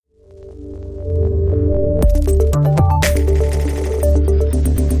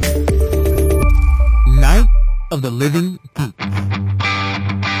of the Living Geek.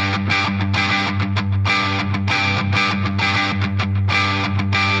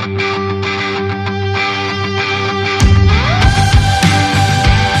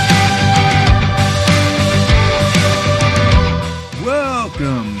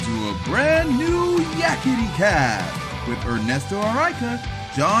 Welcome to a brand new Yakety Cast with Ernesto Arica,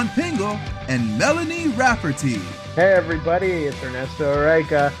 John Pingle, and Melanie Rafferty. Hey everybody, it's Ernesto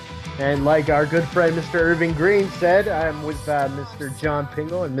Arica, and like our good friend Mr. Irving Green said, I'm with Mr. John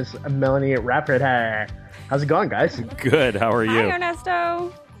Pingle and Miss Melanie Rafferty. How's it going, guys? Good, how are you? Hi,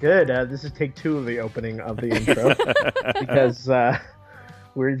 Ernesto. Good. This is take 2 of the opening of the intro because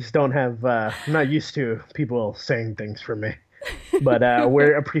we just don't have, I'm not used to people saying things for me. But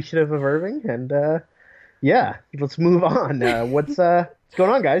we're appreciative of Irving, and yeah, let's move on. What's going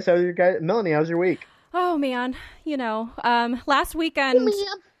on, guys? Melanie, how's your week? Oh man, last weekend.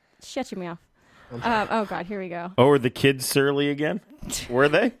 Shut your mouth. Oh god, here we go. Oh, were the kids surly again? Were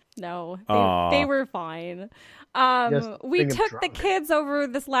they? No, they were fine. We took the kids over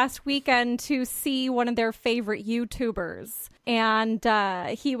this last weekend to see one of their favorite YouTubers, and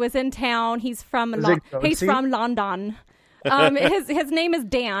he was in town. He's from London. His name is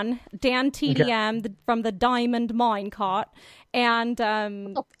Dan TDM from the Diamond Minecart, and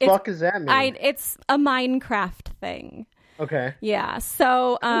what the fuck does that mean? It's a Minecraft thing. Okay. Yeah.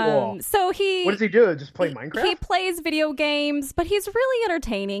 So cool. So he what does he do? Just play Minecraft? He plays video games, but he's really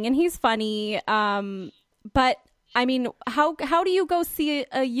entertaining and he's funny. But I mean, how do you go see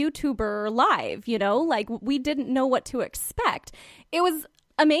a YouTuber live? Like we didn't know what to expect. It was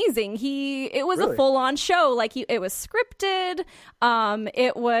amazing. It was really? A full-on show. Like it was scripted.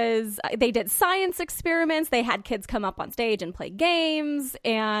 They did science experiments. They had kids come up on stage and play games,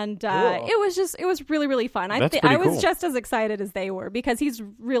 and cool. it was really, really fun. I was just as excited as they were because he's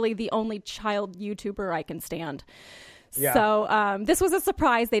really the only child YouTuber I can stand. Yeah. So this was a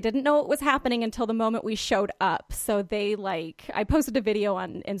surprise. They didn't know what was happening until the moment we showed up. So I posted a video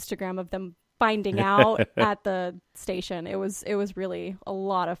on Instagram of them finding out at the station. It was really a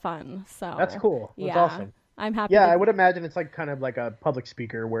lot of fun. So that's cool. That's awesome. I'm happy. Yeah, I would imagine it's like kind of like a public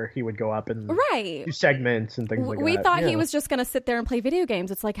speaker where he would go up and do segments and things like that. We thought he was just going to sit there and play video games.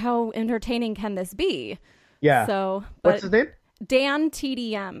 It's like, how entertaining can this be? Yeah. So, what's his name? Dan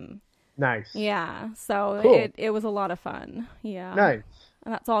TDM. Nice. Yeah. So cool. it was a lot of fun. Yeah. Nice.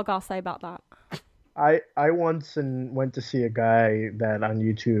 And that's all I gotta say about that. I once went to see a guy that on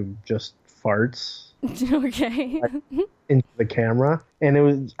YouTube just farts. Okay. Into the camera, and it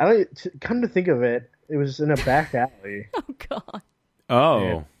was come to think of it, it was in a back alley. Oh god.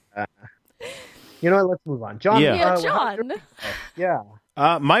 Oh. And, you know what? Let's move on, John. Yeah, John. Yeah.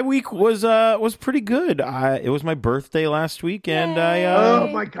 My week was pretty good. It was my birthday last week, and oh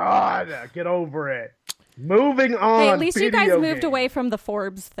my god, get over it. Moving on. Hey, at least you guys moved away from the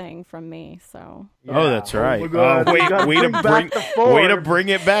Forbes thing from me, so. Yeah. Oh, that's right. Way to bring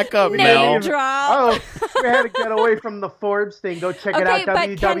it back up, Name Mel. drop. We had to get away from the Forbes thing. Go check it out.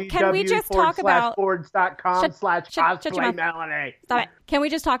 Can we just talk about Forbes.com/cosplay-Melanie. Stop it. Can we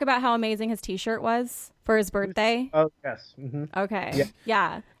just talk about how amazing his T-shirt was for his birthday? Oh, yes. Mm-hmm. Okay.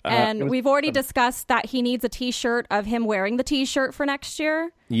 Yeah. And we've already discussed that he needs a T-shirt of him wearing the T-shirt for next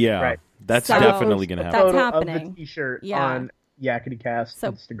year. Yeah. Right. That's definitely going to happen. That's happening. Of the T-shirt on Yakety Cast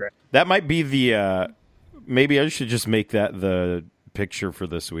Instagram. That might be the. Maybe I should just make that the picture for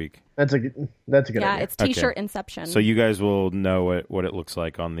this week. That's a good idea. Yeah, it's T-shirt Inception. So you guys will know what it looks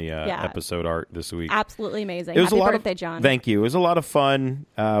like on the episode art this week. Absolutely amazing. It was Happy birthday, John. Thank you. It was a lot of fun.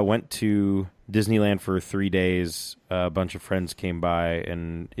 Went to Disneyland for 3 days. A bunch of friends came by,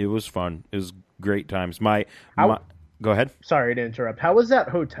 and it was fun. It was great times. Go ahead. Sorry to interrupt. How was that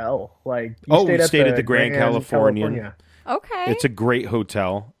hotel? Like, we stayed at the Grand Californian. Okay. It's a great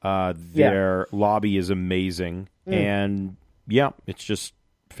hotel. Their lobby is amazing. And it's just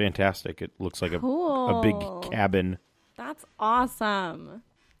fantastic. It looks like a big cabin. That's awesome.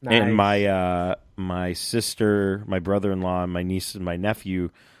 Nice. And my sister, my brother-in-law, my niece, and my nephew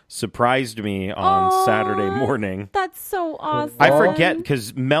surprised me on Saturday morning. That's so awesome. I forget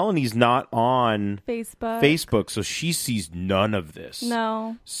because Melanie's not on Facebook, so she sees none of this.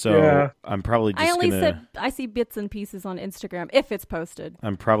 No. So I'm probably just I see bits and pieces on Instagram if it's posted.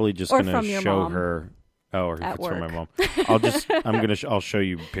 I'm probably just going to show her. Oh, or if it's from my mom. I'll show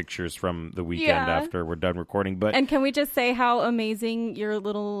you pictures from the weekend after we're done recording. And can we just say how amazing your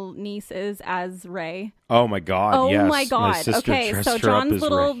little niece is as Ray? Oh my god! Oh yes. my god! My sister Okay, so her John's up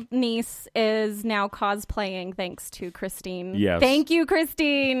little Ray. niece is now cosplaying thanks to Christine. Yes. Thank you,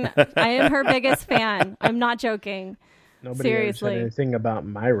 Christine. I am her biggest fan. I'm not joking. Nobody Seriously. said anything about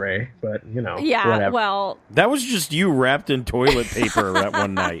my Ray, but Yeah, whatever. well, That was just you wrapped in toilet paper that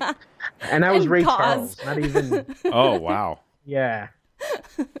one night. And I was and Ray pause. Charles, not even. Oh, wow. Yeah,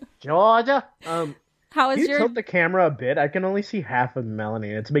 Georgia. how is You your? tilt the camera a bit. I can only see half of Melanie.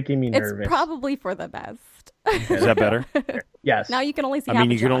 It's making me It's nervous. probably for the best. Is that better? Yes. Now you can only see. I half mean,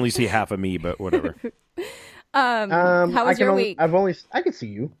 of you can John. only see half of me, but whatever. How was your week? I can see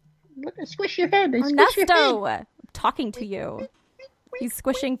you. Look, I squish your head. I squish your head. Ernesto, talking to you. He's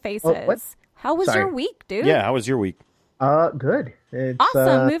squishing faces. what? How was Sorry. your week, dude? Yeah, how was your week? Good. It's,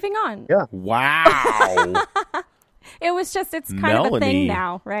 Awesome. Moving on. yeah. Wow. It's kind of a Melanie. thing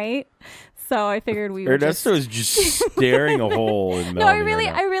now, right? So I figured we would Ernesto is just staring a hole in Melanie. No,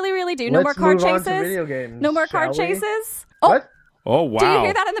 I really do. No more Let's car move on to chases. video games, No more car shall we? chases. What? Oh, wow. Do you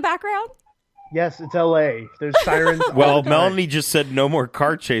hear that in the background? Yes, it's L.A. There's sirens. all Well, the time. Melanie just said no more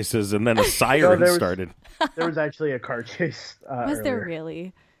car chases, and then a siren there was- started. There was actually a car chase. Was there earlier.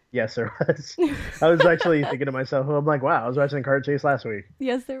 really? Yes, there was. I was actually thinking to myself, I'm like, wow, I was watching a car chase last week.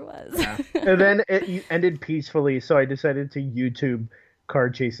 Yes, there was. And then it ended peacefully, so I decided to YouTube car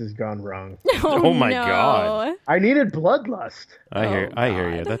chases gone wrong. Oh my no. God. I needed bloodlust. I hear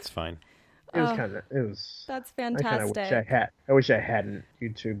you. God. That's fine. It was That's I kind of fantastic. wish I hadn't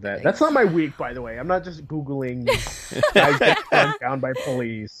YouTube that. That's not my week, by the way. I'm not just Googling guys get gunned down by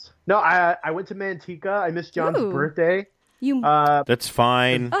police. No, I went to Manteca. I missed John's Ooh. birthday. You That's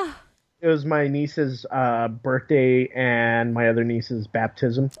fine. It was my niece's birthday and my other niece's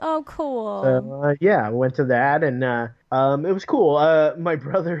baptism. Oh, cool. Yeah, I went to that, and it was cool. My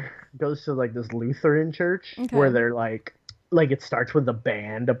brother goes to like this Lutheran church Okay. where they're like it starts with a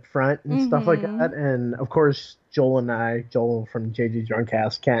band up front and stuff like that. And of course, Joel from JJ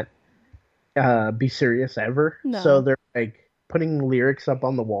Drunkcast can't be serious ever. No. So they're like putting lyrics up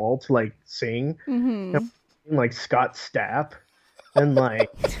on the wall to like sing, like Scott Stapp, and like.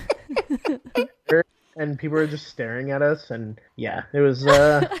 And people are just staring at us, and yeah, it was.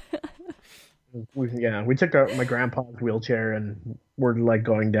 We took my grandpa's wheelchair, and we're like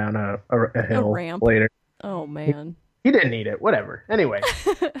going down a hill ramp. later. Oh man. He didn't need it. Whatever. Anyway,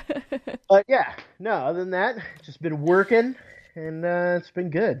 but yeah, no. Other than that, just been working, and it's been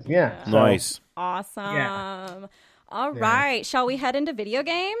good. Yeah. So, Nice. Awesome. Yeah. All right. Shall we head into video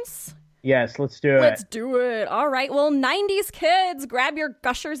games? Yes, let's do it. Let's do it. All right. Well, 90s kids, grab your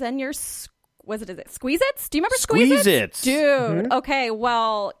gushers and your is it Squeeze-Its? Do you remember Squeeze-Its? Squeeze-Its. Dude. Okay.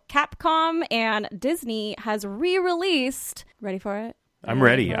 Well, Capcom and Disney has re-released. Ready for it? I'm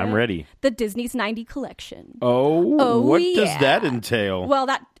ready. I'm ready. The Disney's 90 collection. Oh, what yeah. does that entail? Well,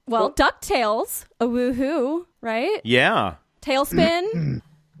 DuckTales, a woohoo, right? Yeah. Tailspin.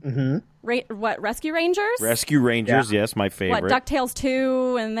 Rescue Rangers? Rescue Rangers, yes, my favorite. DuckTales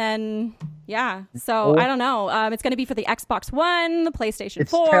 2, and then, yeah. So, I don't know. It's going to be for the Xbox One, the PlayStation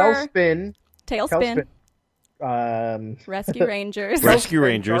 4. Tailspin. Rescue Rangers. Rescue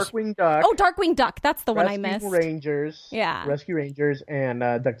Rangers. Darkwing Duck. Oh, Darkwing Duck. That's the one I missed. Rangers. Yeah. Rescue Rangers and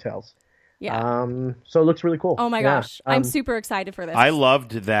DuckTales. Yeah. So it looks really cool. Oh my Yeah. gosh. I'm super excited for this. I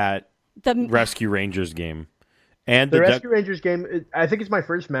loved that the Rescue Rangers game. And the Rescue Rangers game, I think it's my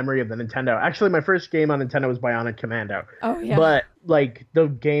first memory of the Nintendo. Actually, my first game on Nintendo was Bionic Commando. Oh, yeah. But, like, the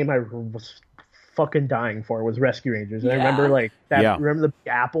game I was fucking dying for was Rescue Rangers. And I remember, like, that. Yeah. Remember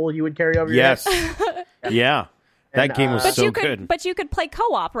the apple you would carry over your head? Yes. Yeah. That And, game was but so you could, good. But you could play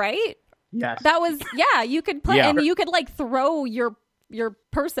co-op, right? Yes. That was, yeah, you could play, Yeah. and you could, like, throw your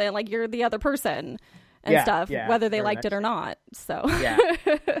person, like, you're the other person and stuff, whether they liked it or not. So. Yeah.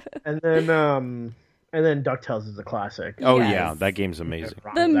 And then DuckTales is a classic. Oh, Yes. yeah. That game's amazing.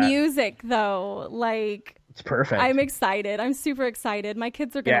 The music, though, like, It's perfect. I'm excited. I'm super excited. My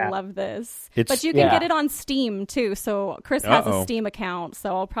kids are going to love this. It's- But you can get it on Steam, too. So Chris has a Uh-oh. Steam account,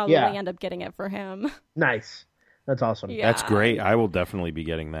 so I'll probably end up getting it for him. Nice. That's awesome. Yeah. That's great. I will definitely be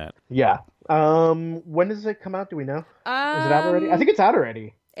getting that. Yeah. When does it come out? Do we know? Is it out already? I think it's out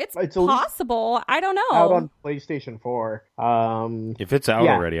already. It's It's at least possible. I don't know. Out on PlayStation 4. If it's out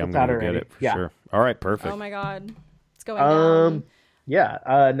Yeah, already, I'm it's going out to get already. it for Yeah. sure. All right, perfect. Oh my god. It's going down.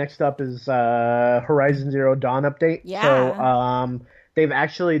 Yeah. Next up is Horizon Zero Dawn update. Yeah. So they've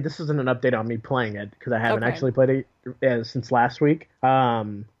actually, this isn't an update on me playing it because I haven't Okay. actually played it since last week.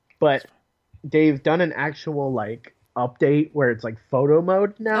 But they've done an actual like update where it's like photo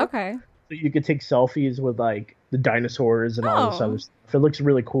mode now. Okay. So you could take selfies with like the dinosaurs and all this Oh. other stuff. It looks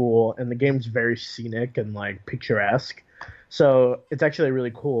really cool, and the game's very scenic and like picturesque. So it's actually a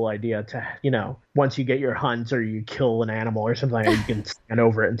really cool idea to, once you get your hunt or you kill an animal or something, you can stand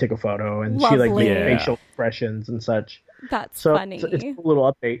over it and take a photo and see like Lovely. the Yeah. facial expressions and such. That's So funny. it's a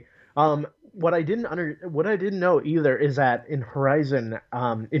little update. what I didn't know either is that in Horizon,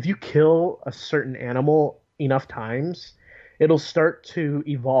 if you kill a certain animal enough times, it'll start to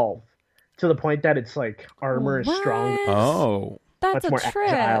evolve to the point that it's like armor is stronger. Oh, that's much more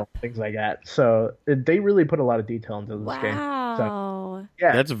agile, things like that. So they really put a lot of detail into this game. So,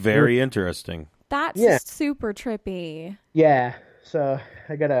 yeah, that's very interesting. That's super trippy. Yeah. So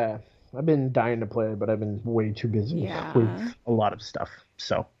I've been dying to play it, but I've been way too busy with a lot of stuff.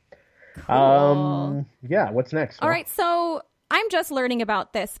 So, cool. What's next? All right, so I'm just learning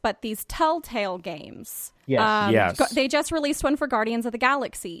about this, but these Telltale games. Yes. They just released one for Guardians of the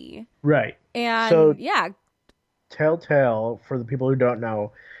Galaxy. Right. And so, Telltale, for the people who don't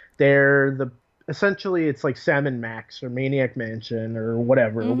know, they're essentially it's like Sam & Max or Maniac Mansion or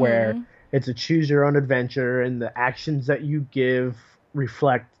whatever, where it's a choose your own adventure and the actions that you give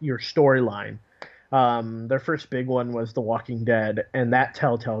reflect your storyline. Their first big one was The Walking Dead, and that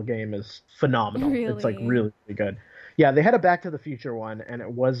Telltale game is phenomenal. Really? It's like really, really good. Yeah, they had a Back to the Future one, and it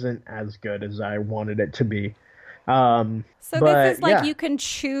wasn't as good as I wanted it to be. This is like you can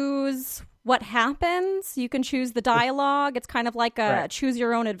choose what happens. You can choose the dialogue. It's kind of like a choose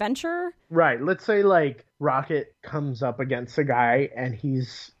your own adventure. Right. Let's say like Rocket comes up against a guy, and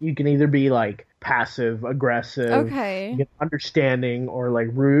you can either be like passive, aggressive, understanding, or like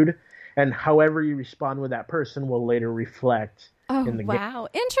rude. And however you respond with that person will later reflect in the game. Wow.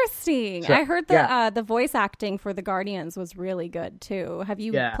 Interesting. So, I heard the voice acting for the Guardians was really good too. Have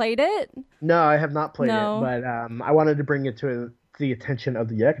you played it? No, I have not played it, but I wanted to bring it to the attention of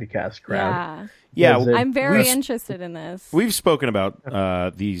the YakityCast crowd. Yeah, I'm very interested in this. We've spoken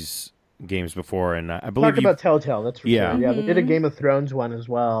about these games before, and I believe talked about Telltale. That's for sure. Yeah, they did a Game of Thrones one as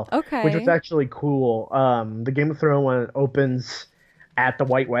well, which was actually cool. The Game of Thrones one opens at the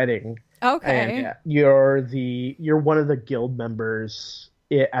White Wedding. Okay. And you're one of the guild members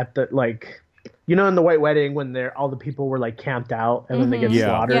at the in the White Wedding when all the people were like camped out and then they get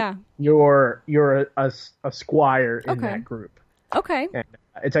slaughtered. Yeah. You're a squire in that group. Okay. And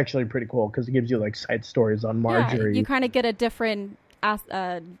it's actually pretty cool because it gives you like side stories on Marjorie. Yeah, you kind of get a different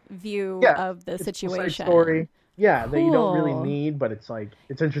view of the situation. Side story. Yeah, cool. That you don't really need, but it's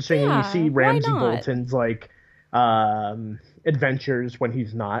interesting. And you see Ramsay Bolton's adventures when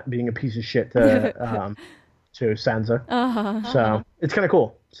he's not being a piece of shit to Sansa. So it's kind of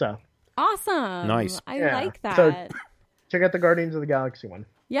cool. So awesome. Nice. I like that. So check out the Guardians of the Galaxy one.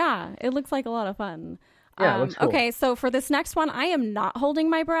 Yeah, it looks like a lot of fun. Yeah, it looks cool. Okay, so for this next one, I am not holding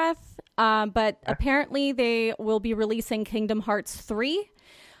my breath, but apparently they will be releasing Kingdom Hearts 3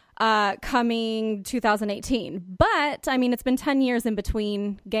 coming 2018. But, I mean, it's been 10 years in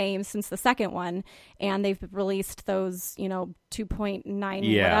between games since the second one, and they've released those, 2.9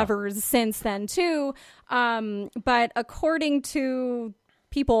 whatevers since then, too. But according to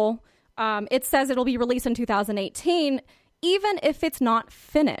people, it says it'll be released in 2018, even if it's not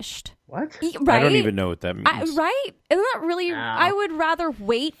finished. What? Right? I don't even know what that means. Right? Isn't that really... I would rather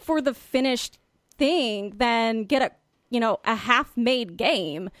wait for the finished thing than get a half-made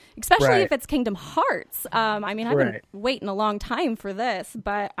game, especially if it's Kingdom Hearts. I've been waiting a long time for this,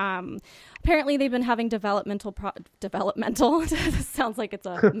 but apparently they've been having developmental this sounds like it's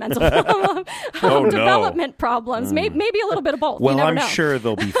a mental problem. Development problems, maybe a little bit of both. Well, I'm know. sure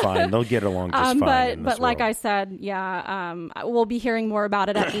they'll be fine. They'll get along just fine. But like I said, we'll be hearing more about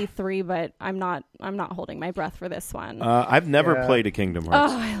it at E3, but I'm not holding my breath for this one. I've never played a Kingdom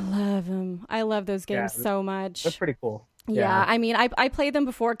Hearts. Oh, I love them. I love those games so much. That's pretty cool. Yeah, I mean, I played them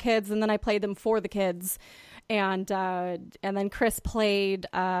before kids, and then I played them for the kids, and then Chris played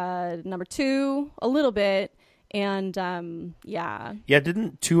number 2 a little bit, and yeah.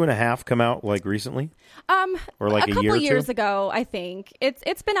 Didn't 2.5 come out like recently? Or like a couple year or years two? ago, I think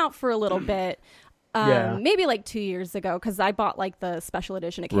it's been out for a little bit. Maybe like 2 years ago, because I bought like the special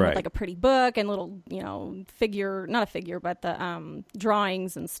edition. It came with like a pretty book and little figure, not a figure, but the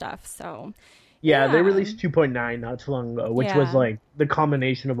drawings and stuff. So. Yeah, they released 2.9 not too long ago, which was like the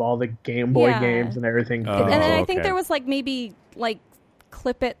combination of all the Game Boy games and everything. And then I think there was like maybe like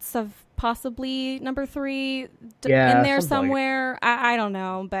clippets of possibly number 3 in there somewhere. I don't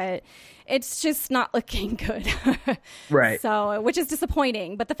know, but it's just not looking good. Right. So, which is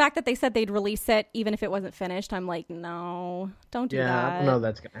disappointing. But the fact that they said they'd release it even if it wasn't finished, I'm like, no, don't do that. Yeah, I don't know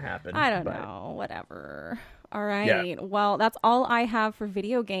that's going to happen. I don't know. Whatever. All right. Yeah. Well, that's all I have for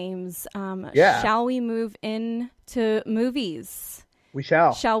video games. Shall we move into movies? We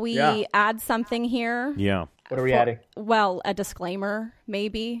shall. Shall we add something here? Yeah. What are we adding? Well, a disclaimer,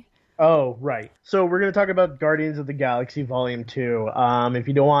 maybe. Oh, right. So we're going to talk about Guardians of the Galaxy Volume 2. If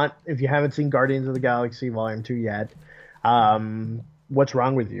you haven't seen Guardians of the Galaxy Volume 2 yet, what's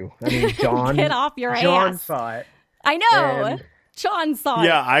wrong with you? I mean, John, get off your John ass. saw it. I know. John saw it.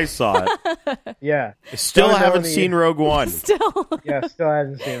 Yeah, I saw it. Yeah. Still haven't seen Rogue One. Still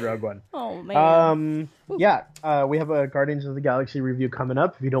haven't seen Rogue One. Oh, man. We have a Guardians of the Galaxy review coming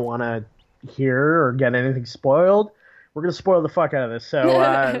up. If you don't want to hear or get anything spoiled, we're going to spoil the fuck out of this.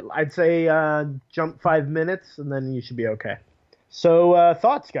 So I'd say jump 5 minutes, and then you should be okay. So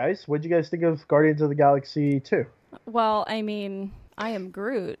thoughts, guys? What'd you guys think of Guardians of the Galaxy 2? Well, I mean, I am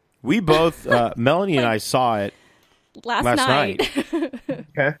Groot. We both, Melanie and I saw it last night.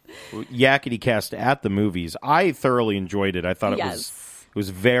 Okay. Yakety Cast at the movies. I thoroughly enjoyed it. I thought it was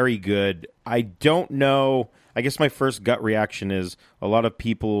very good. I don't know. I guess my first gut reaction is a lot of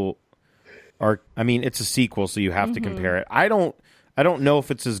people it's a sequel, so you have to compare it. I don't know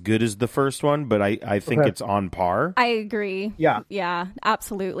if it's as good as the first one, but I think it's on par. I agree. Yeah,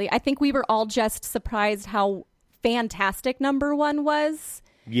 absolutely. I think we were all just surprised how fantastic number one was.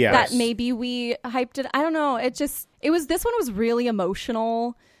 Yes. That maybe we hyped it. I don't know. This one was really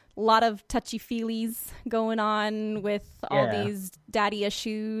emotional. A lot of touchy-feelies going on with all these daddy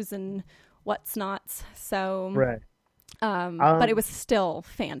issues and what's nots. So, right. But it was still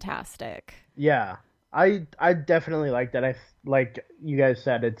fantastic. Yeah. I definitely like that. Like you guys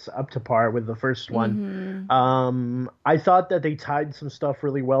said, it's up to par with the first one. I thought that they tied some stuff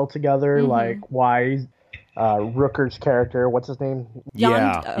really well together, like why Rooker's character, what's his name?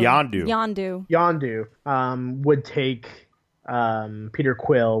 Yondu. Would take Peter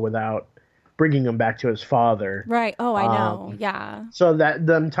Quill without bringing him back to his father. Right. Oh, I know. Yeah. So that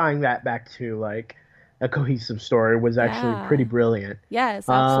them tying that back to like a cohesive story was actually pretty brilliant. Yes,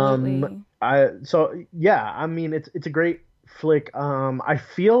 absolutely. I mean, it's a great flick. I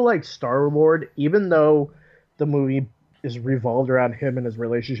feel like Star-Lord, even though the movie is revolved around him and his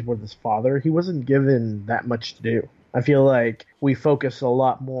relationship with his father, he wasn't given that much to do. I feel like we focus a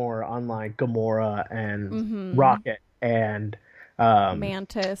lot more on like Gamora and Rocket and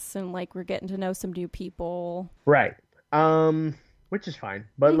Mantis, and like we're getting to know some new people. Right. Which is fine.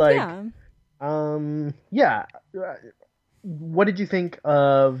 But like what did you think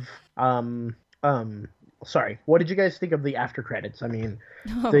of what did you guys think of the after credits? I mean,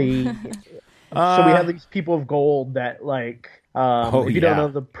 so we have these people of gold that like if you don't know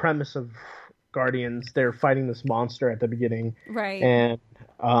the premise of Guardians, they're fighting this monster at the beginning. Right. And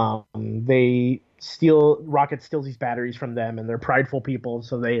Rocket steals these batteries from them, and they're prideful people,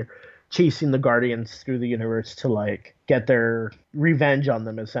 so they're chasing the Guardians through the universe to like get their revenge on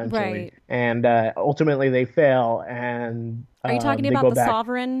them, essentially. Right. And ultimately they fail, and are you talking about the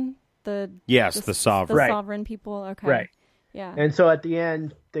Sovereign? The Sovereign. The Sovereign people. Okay. Right. Yeah. And so at the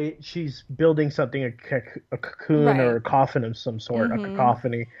end, she's building something, a cocoon or a coffin of some sort, a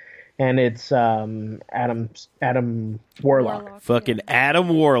cacophony. And it's Adam Warlock. Fucking Adam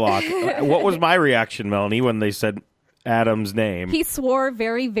Warlock. What was my reaction, Melanie, when they said Adam's name? He swore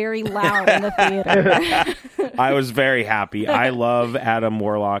very, very loud in the theater. I was very happy. I love Adam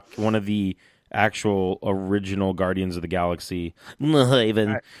Warlock, one of the actual original Guardians of the Galaxy.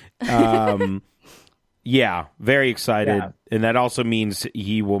 Yeah, very excited. Yeah. And that also means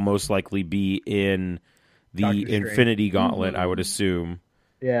he will most likely be in the Infinity Gauntlet, I would assume.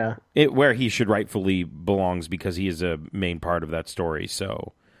 Yeah. Where he should rightfully belongs, because he is a main part of that story.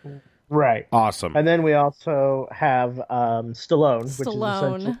 So, right. Awesome. And then we also have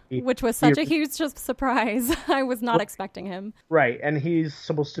Stallone, which was such a huge surprise. I was not expecting him. Right. And he's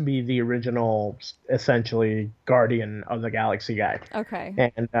supposed to be the original, essentially, Guardian of the Galaxy guy.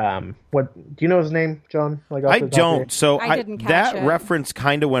 Okay. And what do you know his name, John? Like I don't. So I didn't catch that it. reference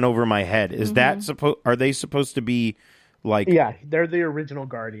kind of went over my head. Is that are they supposed to be like? Yeah, they're the original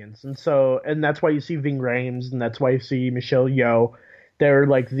Guardians, and that's why you see Ving Rhames, and that's why you see Michelle Yeoh. They're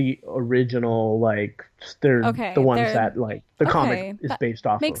like the original, like they're the ones that like the comic is based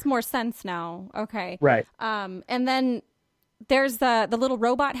off. Makes more sense now. Okay, right. And then there's the little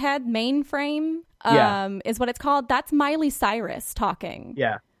robot head mainframe. Is what it's called. That's Miley Cyrus talking.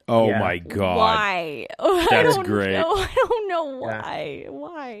 Yeah. Oh my God! Why? That's great. I don't know why.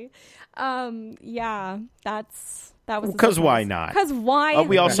 Why? That was because why not? Because why?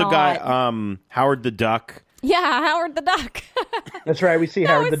 We also got Howard the Duck. Yeah, Howard the Duck. That's right. We see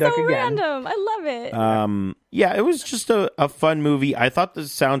Howard the Duck so again. Random. I love it. Yeah, it was just a fun movie. I thought the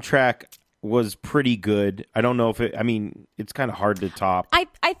soundtrack was pretty good. I don't know if it's kind of hard to top. I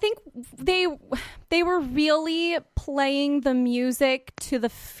think they were really playing the music to the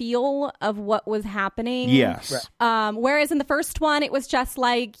feel of what was happening. Yes. Right. Whereas in the first one, it was just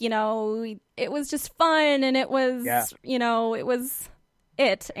like, it was just fun, and it was, it was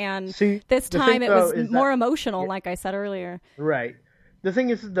it. And this time it was more emotional, like I said earlier. Right. the thing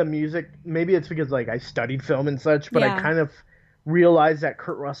is the music. Maybe it's because like I studied film and such, but Yeah. I kind of realized that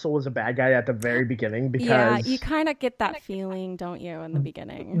Kurt Russell was a bad guy at the very beginning because you kind of get that feeling, don't you, in the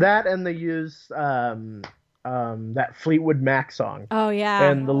beginning? that, and they use that Fleetwood Mac song. Oh yeah,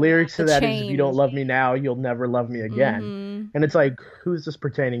 And the lyrics to that is, if you don't Change. love me now, you'll never love me again. Mm-hmm. And it's like, who's this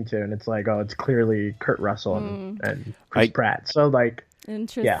pertaining to? And it's like, oh, it's clearly Kurt Russell and Chris Pratt. So like,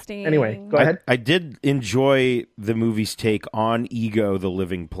 Interesting. yeah. Anyway, go ahead. I did enjoy the movie's take on Ego, the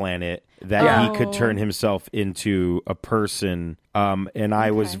living planet, that he could turn himself into a person. And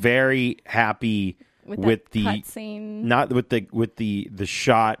I was very happy with the cutscene. not with the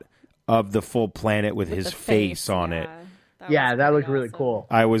shot of the full planet with his the face on it. That looked really cool.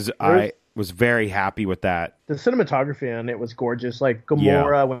 I was very happy with that. The cinematography on it was gorgeous. Like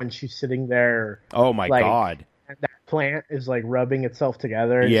Gamora when she's sitting there. Oh my god. And that plant is like rubbing itself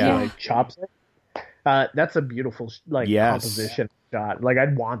together and Yeah. she like chops it. That's a beautiful composition shot. Like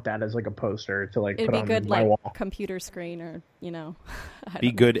I'd want that as like a poster to like It'd put be on good my like wall. computer screen or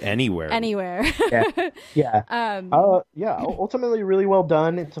Be good anywhere. anywhere. Yeah. Ultimately really well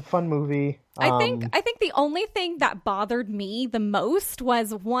done. It's a fun movie. I think the only thing that bothered me the most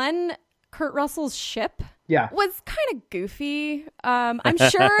was Kurt Russell's ship. Yeah. Was kind of goofy. I'm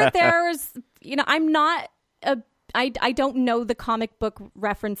sure there's, I'm not I don't know the comic book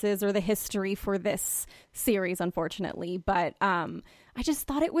references or the history for this series, unfortunately, but I just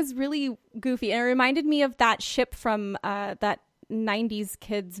thought it was really goofy. And it reminded me of that ship from that 90s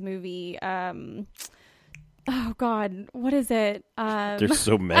kids movie. Oh God, what is it? There's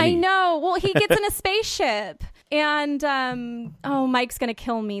so many. I know. Well, he gets in a spaceship, and Mike's gonna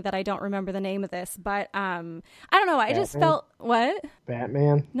kill me that I don't remember the name of this. But I don't know. I just felt what?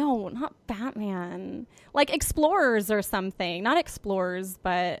 Batman? No, not Batman. Like Explorers or something. Not Explorers,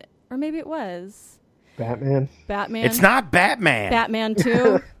 or maybe it was Batman. It's not Batman. Batman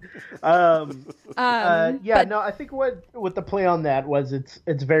 2. I think what the play on that was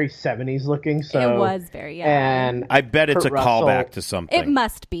it's very 70s looking. So it was very and I bet it's Kurt a Russell, callback to something. It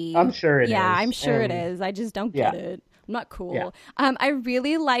must be. I'm sure it is. Yeah, I'm sure And- it is. I just don't get it. I'm not cool. Yeah. I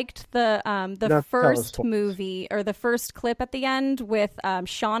really liked the tell first us twice. movie or the first clip at the end with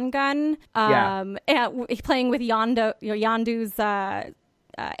Sean Gunn Yeah. playing with Yondu's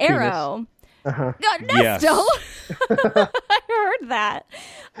arrow. Uh-huh. Yes. Nesto. I heard that.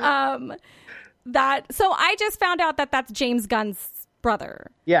 So I just found out that that's James Gunn's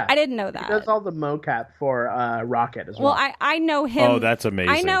brother. Yeah. I didn't know that. He does all the mocap for Rocket as well. Well, I know him. Oh, that's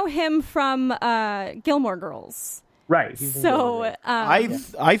amazing. I know him from Gilmore Girls. Right. He's in Gilmore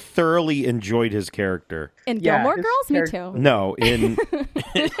Girls. I thoroughly enjoyed his character. In Yeah, Gilmore his Girls, me character- too. No, in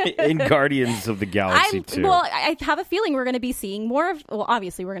in Guardians of the Galaxy too. Well, I have a feeling we're going to be seeing more of. Well,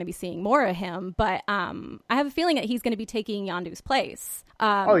 obviously we're going to be seeing more of him, but I have a feeling that he's going to be taking Yondu's place.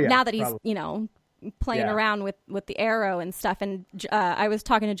 Now that he's probably. playing around with the arrow and stuff. And I was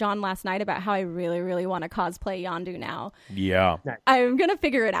talking to John last night about how I really, really want to cosplay Yondu now. Yeah. I'm going to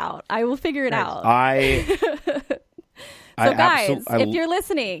figure it out. I will figure it out. So guys, if you're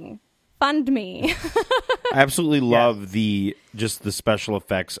listening, fund me. I absolutely love the special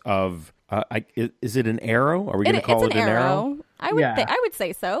effects of. Is it an arrow? Are we going to call it an arrow? I would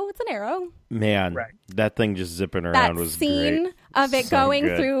say so. It's an arrow. Man, that thing just zipping around That was scene great. of it So going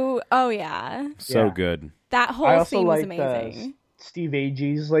good. through. Oh yeah, So good. that I whole also scene was liked amazing. Steve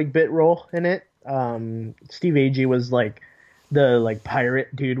Agee's like bit role in it. Steve Agee was like the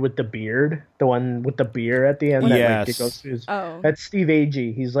pirate dude with the beard, the one with the beer at the end. Yes. That goes through his, Oh. That's Steve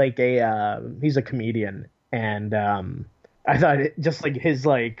Agee. He's like he's a comedian, and I thought just like his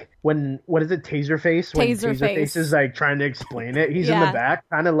what is it, Taserface? When Taserface is like trying to explain it, he's in the back,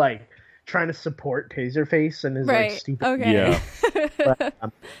 kind of like trying to support Taserface and his like stupid. Okay.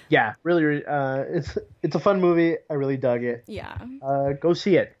 Yeah. Really, it's a fun movie. I really dug it. Yeah. Go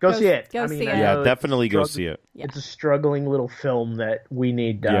see it. Go see it. go see it. I Yeah, know definitely it's go see it. Yeah. It's a struggling little film that we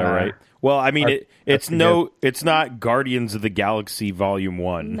need. Yeah, right. Well, I mean, it's to not Guardians of the Galaxy Volume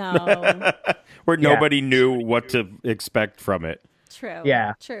 1. No. Where nobody knew what to expect from it. True.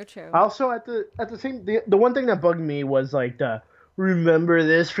 Yeah. True. Also, at the same, the one thing that bugged me was like the remember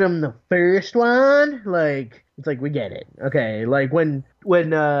this from the first one. Like it's like we get it, okay. Like when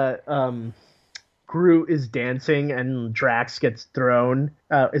Groot is dancing and Drax gets thrown.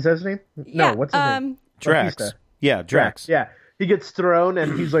 Is that his name? Yeah, No, what's his name? Drax. Batista. Yeah, Drax. Yeah, he gets thrown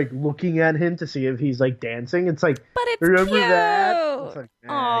and he's like looking at him to see if he's like dancing. It's like, But it's remember cute. that? It's like, I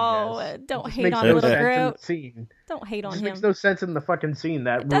Oh, guess. don't It just hate makes on no little sense in Groot. the scene. Don't hate It on just him. makes no sense in the fucking scene.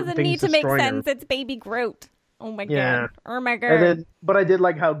 That Doesn't thing's need to make destroying sense. It's baby Groot. Oh my god. Oh my god. And then, but I did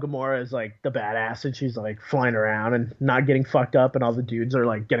like how Gamora is like the badass and she's like flying around and not getting fucked up, and all the dudes are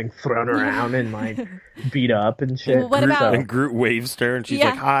like getting thrown around and like beat up and shit. Well, what about... And Groot waves to her and she's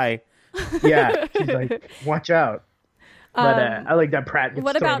like, hi. Yeah, she's like, watch out. But I like that Pratt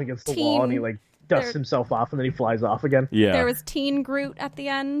gets thrown against the wall and he like dusts himself off and then he flies off again. Yeah. There was Teen Groot at the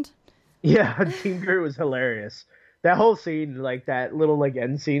end. Yeah, Teen Groot was hilarious. That whole scene, like that little like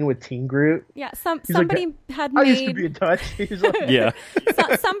end scene with Teen Groot. Yeah, somebody had made. I used to be in touch. He's like, yeah.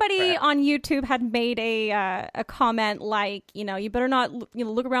 Somebody on YouTube had made a comment like, you know, you better not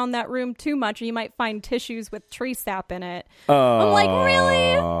look around that room too much, or you might find tissues with tree sap in it. I'm like,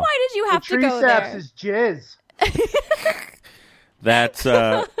 really? Why did you have to go there? Tree sap's is jizz. That's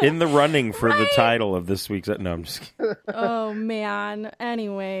in the running for the title of this week's. No, I'm just kidding. Oh man.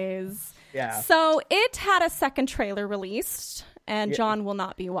 Anyways. Yeah. So it had a second trailer released, and John will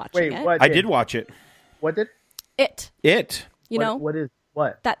not be watching it. What I did watch it. What did? It. You know? What is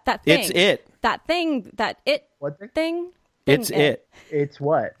what? That thing. It's it. That thing. That it. What thing? Thing. It's it. It's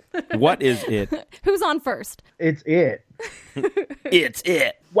what? What is it? Who's on first? It's it. It's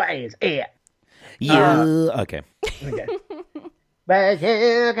it. What is it? Yeah. Okay. Okay. But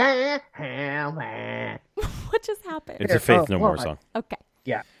you can't have that. What just happened? It's a Faith No More song. Okay.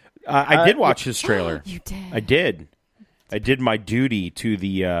 Yeah. I did watch his trailer. You did. I did. I did my duty to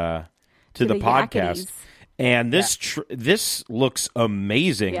the podcast, Yakketies. and this looks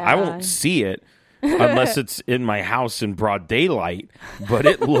amazing. Yeah. I won't see it unless it's in my house in broad daylight, but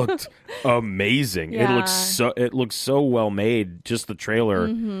it looked amazing. Yeah. It looks so well made. Just the trailer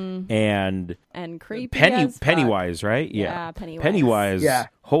and creepy. Pennywise, right? Yeah, Pennywise. Pennywise. Yeah.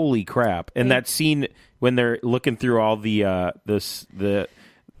 Holy crap! And that scene when they're looking through all the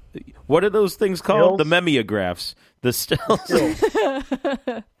what are those things called? Stills? The mimeographs. The stills.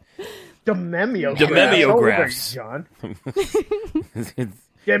 The mimeographs. The mimeographs. John.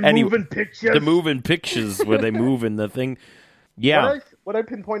 Any- moving pictures. The moving pictures where they move in the thing. Yeah. What I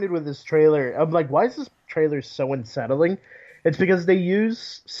pinpointed with this trailer, I'm like, why is this trailer so unsettling? It's because they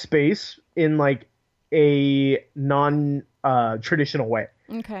use space in like a non-traditional way.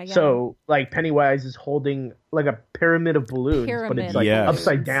 Okay. Yeah. So, like, Pennywise is holding like a pyramid of balloons, but it's like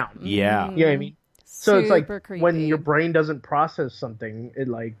upside down. Yeah. You know what I mean? So it's like creepy. when your brain doesn't process something, it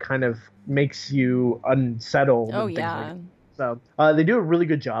like kind of makes you unsettled. Oh and things yeah. like so they do a really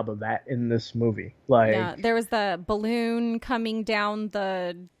good job of that in this movie. Like, Yeah, there was the balloon coming down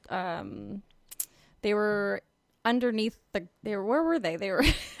the. They were underneath the. Where were they? They were.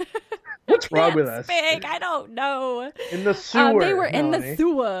 what's wrong with us? Big. I don't know. In the sewer. They were in Melanie. the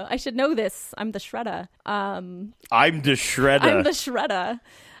sewer. I should know this. I'm the Shredder. I'm the Shredder. I'm the Shredder.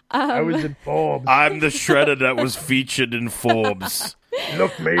 I was in Forbes. I'm the Shredder that was featured in Forbes.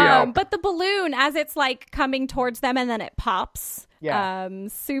 Look me up. But the balloon, as it's like coming towards them, and then it pops. Yeah.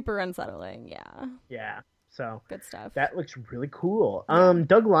 Super unsettling. Yeah. Yeah. So Good stuff. that looks really cool.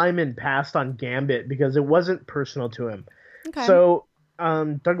 Doug Liman passed on Gambit because it wasn't personal to him. Okay. So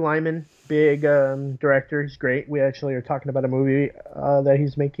Doug Liman, big director, he's great. We actually are talking about a movie that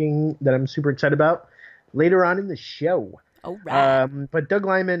he's making that I'm super excited about later on in the show. All right. But Doug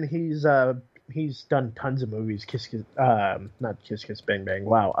Liman, he's done tons of movies. Not Kiss Kiss Bang Bang.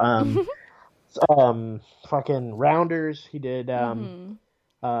 Wow. Fucking Rounders. He did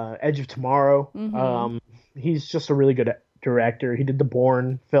Edge of Tomorrow. He's just a really good director. He did the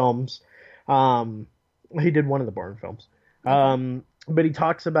Bourne films. He did one of the Bourne films. But he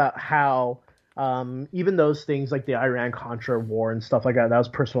talks about how even those things like the Iran-Contra war and stuff like that was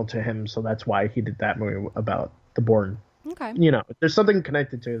personal to him. So that's why he did that movie about the Bourne. Okay. You know, there's something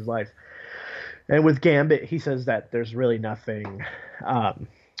connected to his life. And with Gambit, he says that there's really nothing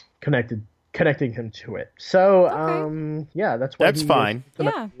connecting him to it. So, yeah, that's why That's fine.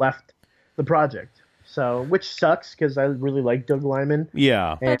 Left the project. So, which sucks because I really like Doug Liman.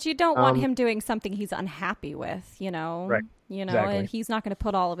 Yeah. But you don't want him doing something he's unhappy with, you know? Right. You know, Exactly. and he's not going to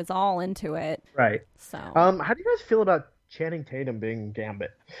put all of his all into it. Right. So. How do you guys feel about Channing Tatum being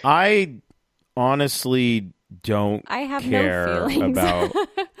Gambit? I honestly don't I have care no feelings. about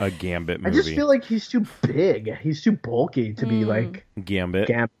a Gambit movie. I just feel like he's too big. He's too bulky to be like Gambit.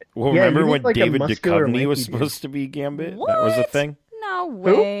 Gambit. Well, Yeah, remember you need, when like, a David muscular, Duchovny was lanky dude. supposed to be Gambit? What? That was a thing? No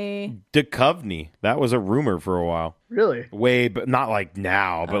way. Duchovny. That was a rumor for a while. Really? But not like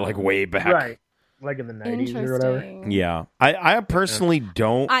now, but like way back. Right. Like in the 90s or whatever. Interesting. Yeah. I personally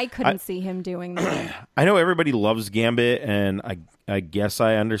don't. I couldn't see him doing that. I know everybody loves Gambit, and I guess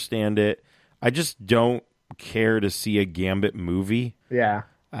I understand it. I just don't care to see a Gambit movie. Yeah.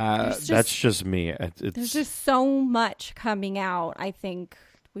 That's just me. There's just so much coming out, I think,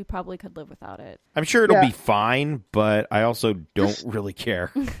 we probably could live without it. I'm sure it'll be fine, but I also don't really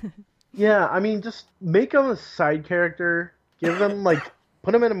care. Yeah, I mean, just make him a side character. Give him,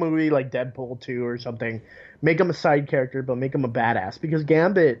 put him in a movie like Deadpool 2 or something. Make him a side character, but make him a badass. Because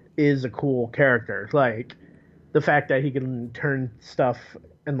Gambit is a cool character. Like, the fact that he can turn stuff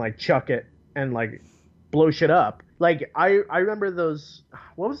and, chuck it and, blow shit up. Like, I remember those...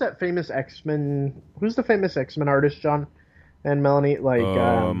 What was that famous X-Men... Who's the famous X-Men artist, John and Melanie? You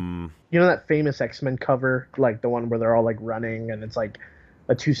know that famous X-Men cover? The one where they're all, running and it's,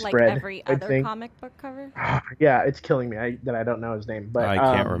 a two-spread every other thing. Comic book cover? Yeah, it's killing me that I don't know his name. But I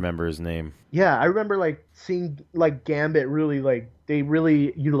can't remember his name. Yeah, I remember, seeing, Gambit really, they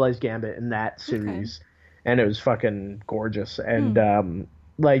really utilized Gambit in that series. Okay. And it was fucking gorgeous. And,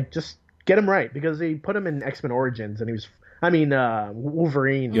 just... Get him right, because they put him in X-Men Origins, and he was,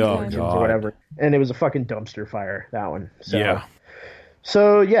 Wolverine Origins or whatever, and it was a fucking dumpster fire, that one.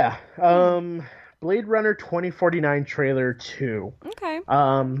 So yeah. Blade Runner 2049 trailer 2. Okay.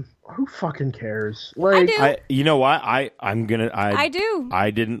 Who fucking cares? I do. You know what? I do.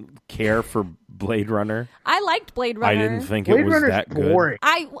 I didn't care for Blade Runner. I liked Blade Runner. I didn't think it was that boring.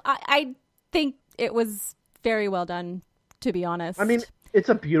 good. I think it was very well done, to be honest. I mean, it's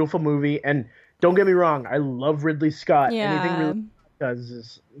a beautiful movie, and don't get me wrong, I love Ridley Scott. Yeah. Anything Ridley does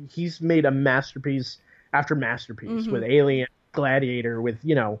is he's made a masterpiece after masterpiece with Alien, Gladiator, with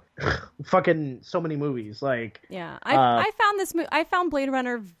fucking so many movies. Yeah, I found Blade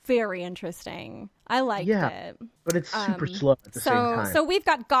Runner very interesting. I liked it, but it's super slow at the same time. So we've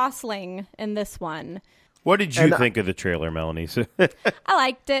got Gosling in this one. What did you think of the trailer, Melanie? I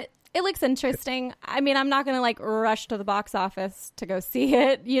liked it. It looks interesting. I mean, I'm not going to rush to the box office to go see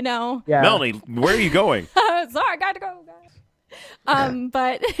it, Yeah. Melanie, where are you going? Sorry, I got to go, guys.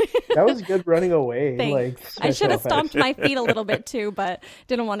 But that was good running away. I should have stomped my feet a little bit too, but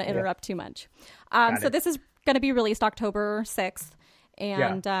didn't want to interrupt too much. So this is going to be released October 6th.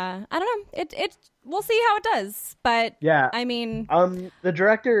 And I don't know. It we'll see how it does. But I mean, the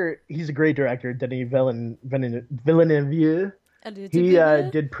director, he's a great director, Denis Villeneuve. He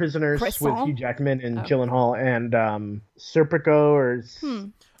did Prisoners with Hugh Jackman and Gyllenhaal and Serpico or...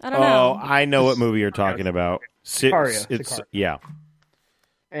 I don't know. Oh, I know what movie you're talking about. Sicario. Yeah.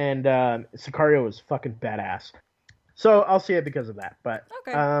 And Sicario was fucking badass. So I'll see it because of that. But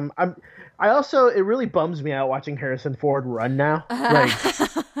okay. I also... It really bums me out watching Harrison Ford run now.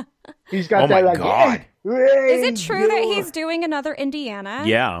 He's got that God. Is it true that he's doing another Indiana?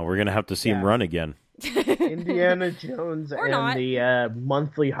 Yeah, we're going to have to see him run again. Indiana Jones and the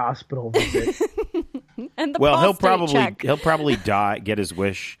monthly hospital visit. And the he'll probably die, get his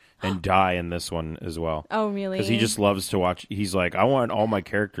wish, and die in this one as well. Oh, really? Because he just loves to watch. He's like, I want all my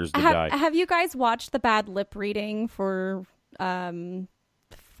characters to die. Have you guys watched the bad lip reading for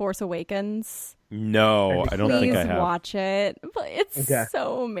Force Awakens? No, I don't think I have. Please watch it. It's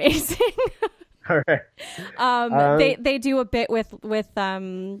so amazing. All right. They do a bit with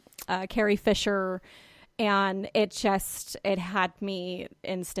Carrie Fisher, and it had me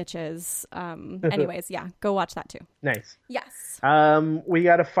in stitches. Anyways, go watch that too. Nice. Yes. We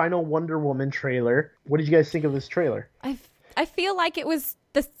got a final Wonder Woman trailer. What did you guys think of this trailer? I feel like it was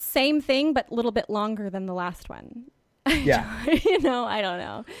the same thing, but a little bit longer than the last one. Yeah. I don't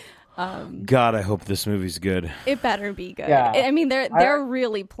know. God, I hope this movie's good. It better be good. Yeah. I mean, they're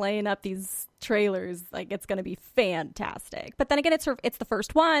really playing up these trailers like it's going to be fantastic. But then again, it's the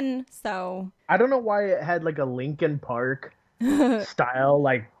first one, so I don't know why it had a Linkin Park style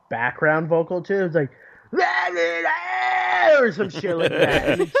background vocal too. It's or some shit like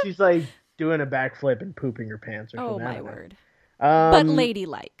that. And she's doing a backflip and pooping her pants or something. Oh my word. But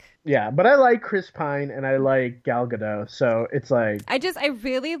ladylike. Yeah, but I like Chris Pine and I like Gal Gadot, so it's I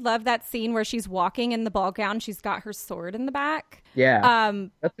really love that scene where she's walking in the ball gown. She's got her sword in the back. Yeah,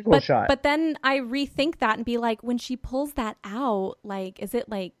 that's a cool shot. But then I rethink that and be like, when she pulls that out, is it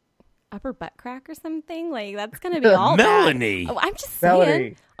upper butt crack or something? That's gonna be all Melanie. Oh, I'm just saying.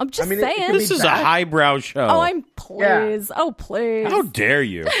 Melanie. I'm just saying. This is a highbrow show. Oh, please. Yeah. Oh, please. How dare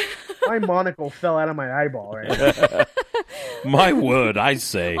you? My monocle fell out of my eyeball right now. My word, I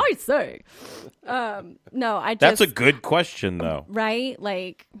say. I say. No, I just... That's a good question, though. Right?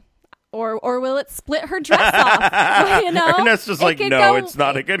 Or will it split her dress off? Ernest's just no, it's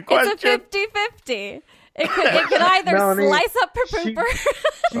not a good question. It's a 50-50. It could either Melanie, slice up her pooper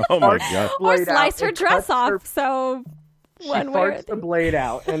oh my God. or slice her dress off. So she farts the blade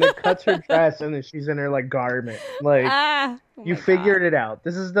out and it cuts her dress and then she's in her garment. You figured it out.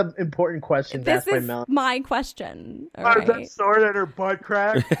 This is the important question. This is my question. Is that sword at her butt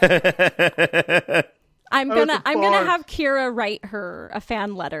crack? I'm gonna have Kira write her a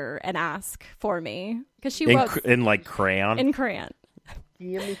fan letter and ask for me because she wrote in like crayon. In crayon.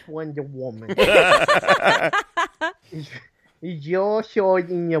 Dear Miss Wonder Woman, is your sword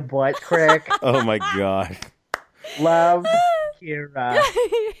in your butt crack? Oh my god. Love, Kira.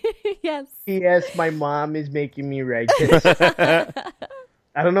 Yes. P.S. My mom is making me righteous.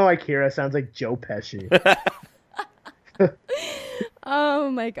 I don't know why Kira sounds like Joe Pesci. Oh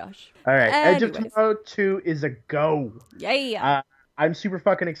my gosh. All right. Edge of Tomorrow 2 is a go. Yeah. I'm super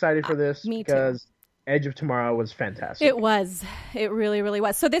fucking excited for this because too. Edge of Tomorrow was fantastic. It was. It really, really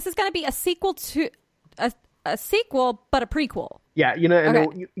was. So this is going to be a sequel to a sequel, but a prequel. Yeah. You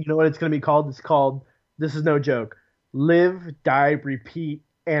know what it's going to be called? It's called, this is no joke, Live, Die, Repeat,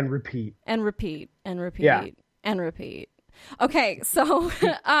 and Repeat. And repeat, and repeat, and repeat. Okay. So,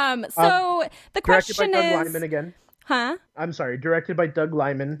 the question directed by is... Doug Liman again. Huh? I'm sorry, directed by Doug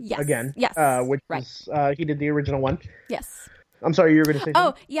Liman again. Yes. Which was, he did the original one. Yes. I'm sorry, you were going to say something?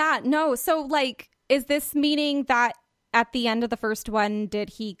 Oh, yeah, no. So, like, is this meaning that at the end of the first one,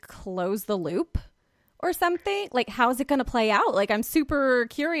 did he close the loop or something? Like, how is it going to play out? Like, I'm super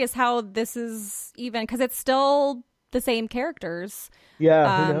curious how this is even, because it's still the same characters.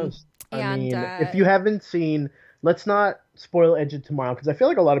 Yeah, who knows? I mean, if you haven't seen... Let's not spoil Edge of Tomorrow, because I feel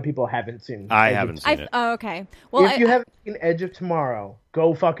like a lot of people haven't seen it. I haven't seen it. Oh, okay. Well, if you haven't seen Edge of Tomorrow,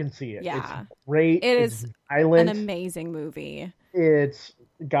 go fucking see it. Yeah. It's great. It's violent. An amazing movie. It's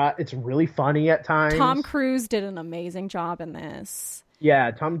really funny at times. Tom Cruise did an amazing job in this.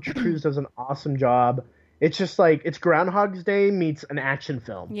 Yeah, Tom Cruise does an awesome job. It's just like, it's Groundhog's Day meets an action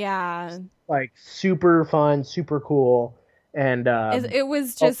film. Yeah. Like, super fun, super cool. And it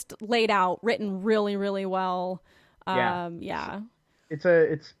was just laid out, written really, really well. Yeah. It's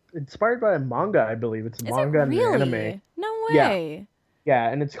inspired by a manga, I believe. It's a manga and an anime. No way. Yeah,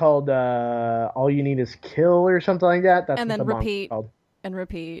 and it's called All You Need Is Kill or something like that. That's and then the repeat called. And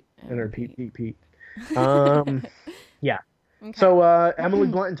repeat And repeat. Yeah. Okay. So Emily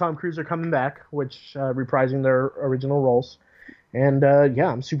Blunt and Tom Cruise are coming back, which reprising their original roles. And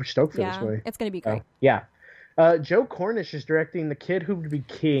I'm super stoked for this movie. It's gonna be great. Joe Cornish is directing The Kid Who Would Be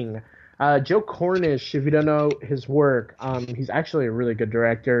King. Joe Cornish, if you don't know his work, he's actually a really good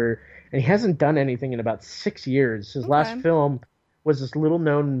director, and he hasn't done anything in about 6 years. His last film was this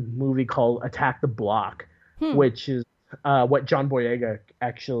little-known movie called Attack the Block, which is what John Boyega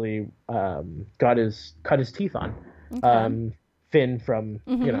actually cut his teeth on. Okay. Finn from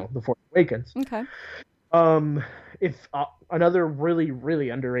The Force Awakens. Okay. If another really, really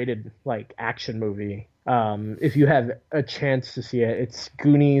underrated like action movie. If you have a chance to see it, it's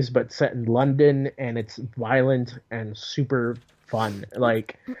Goonies, but set in London, and it's violent and super fun.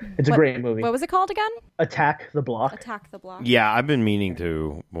 Like, it's a great movie. What was it called again? Attack the Block. Attack the Block. Yeah, I've been meaning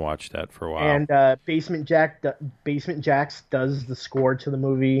to watch that for a while. And Basement Jaxx does the score to the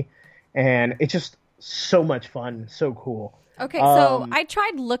movie, and it's just so much fun, so cool. Okay, so I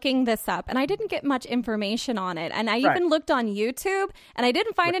tried looking this up, and I didn't get much information on it. And I even looked on YouTube, and I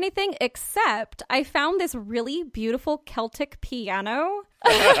didn't find anything, except I found this really beautiful Celtic piano.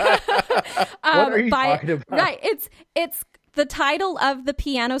 What are you talking about? Right, it's the title of the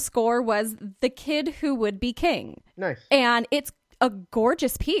piano score was The Kid Who Would Be King. Nice. And it's a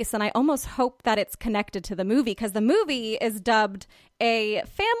gorgeous piece, and I almost hope that it's connected to the movie, because the movie is dubbed a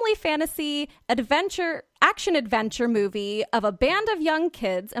family fantasy action adventure movie of a band of young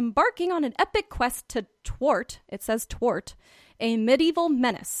kids embarking on an epic quest to thwart a medieval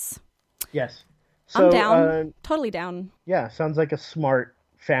menace. Yes. So, I'm down. Totally down. Yeah, sounds like a smart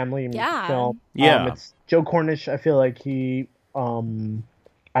family film. Yeah. It's Joe Cornish. I feel like he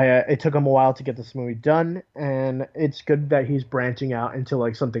it took him a while to get this movie done, and it's good that he's branching out into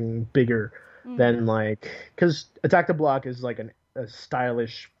like something bigger than like, because Attack the Block is like a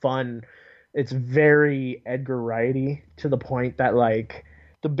stylish, fun. It's very Edgar Wrighty to the point that like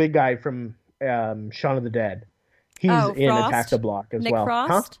the big guy from Shaun of the Dead, he's in Frost? Attack the Block as Nick well.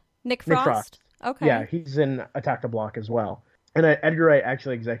 Frost? Huh? Nick Frost? Okay. Yeah, he's in Attack the Block as well. And Edgar Wright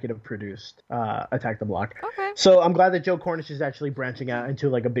actually executive produced Attack the Block. Okay. So I'm glad that Joe Cornish is actually branching out into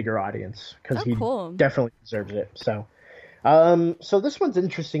like a bigger audience, because he definitely deserves it. So, so this one's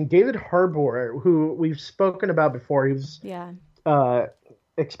interesting. David Harbour, who we've spoken about before, he was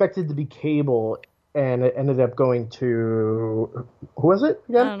expected to be Cable, and it ended up going to, who was it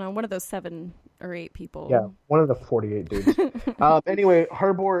again? I don't know, one of those 7 or 8 people. Yeah, one of the 48 dudes. Anyway,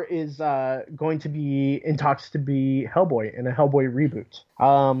 Harbour is going to be in talks to be Hellboy in a Hellboy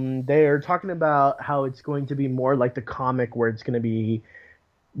reboot. They're talking about how it's going to be more like the comic, where it's going to be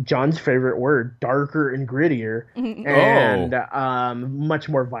John's favorite word, darker and grittier, and much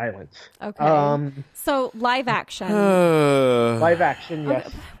more violent. Okay. So live action. Live action, yes.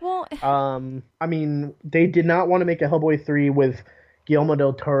 Okay. Well, I mean, they did not want to make a Hellboy 3 with Guillermo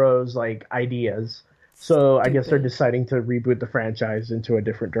del Toro's like ideas. So I guess they're deciding to reboot the franchise into a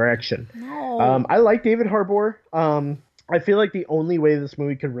different direction. No. I like David Harbour. I feel like the only way this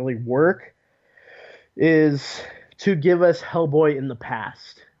movie could really work is to give us Hellboy in the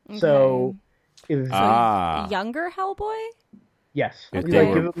past. Okay. So younger Hellboy? Yes. If Like, they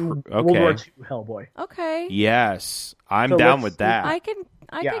give were him okay. World War II Hellboy. Okay. Yes, I'm So down with that. I can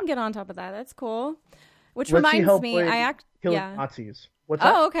get on top of that. That's cool. Which Let's see reminds me, Hellboy killing yeah. Nazis. What's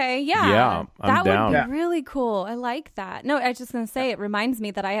that? Oh, okay, yeah. Yeah, I'm that down. would be really cool. I like that. No, I was just going to say, it reminds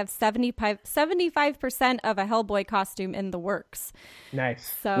me that I have 75% of a Hellboy costume in the works.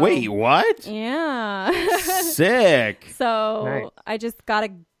 Nice. So Wait, what? Yeah. Sick. So Nice. I just got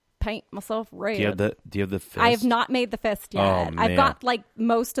to paint myself red. Do you have the fist? I have not made the fist yet. Oh, man. I've got like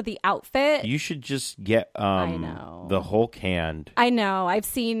most of the outfit. You should just get I know. the Hulk hand. I know. I've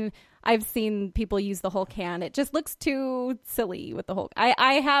seen people use the Hulk hand. It just looks too silly with the Hulk.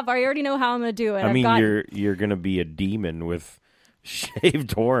 I already know how I'm gonna do it. I mean, you're gonna be a demon with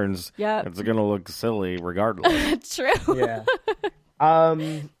shaved horns. Yeah, it's gonna look silly regardless. True. Yeah.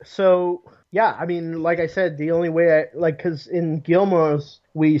 So yeah, I mean, like I said, the only way because in Gilmore's,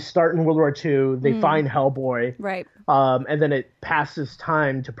 we start in World War II. They find Hellboy, right? And then it passes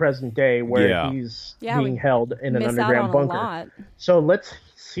time to present day where he's being held in an underground bunker. So let's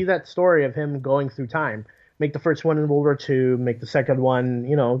see that story of him going through time. Make the first one in World War II. Make the second one,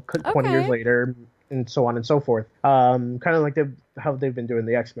 20 years later, and so on and so forth. Kind of like how they've been doing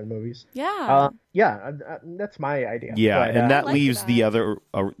the X-Men movies. Yeah. That's my idea. Yeah, but, and that leaves the other,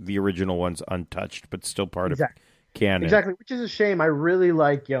 the original ones untouched, but still part of canon. Exactly, which is a shame. I really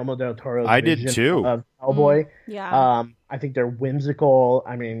like Guillermo del Toro's did too. Of Hellboy. Yeah. I think they're whimsical.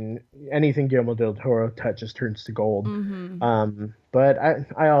 I mean, anything Guillermo del Toro touches turns to gold. But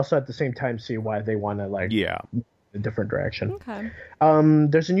I also at the same time see why they want to a different direction. Okay.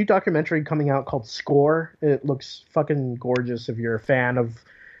 There's a new documentary coming out called Score. It looks fucking gorgeous if you're a fan of,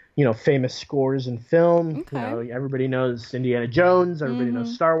 famous scores in film. Okay. Everybody knows Indiana Jones. Everybody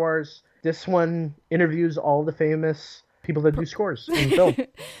knows Star Wars. This one interviews all the famous people that do scores in film.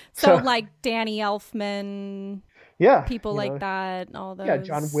 so like Danny Elfman. Yeah. People like that. All those. Yeah,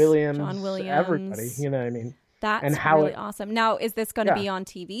 John Williams. Everybody. You know what I mean? That's really awesome. Now, is this going to be on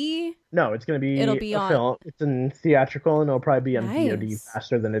TV? No, it's going to be It'll be on film. It's in theatrical, and it'll probably be on VOD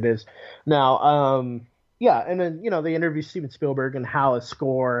faster than it is now. And then they interview Steven Spielberg and how a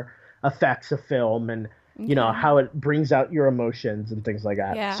score affects a film, and how it brings out your emotions and things like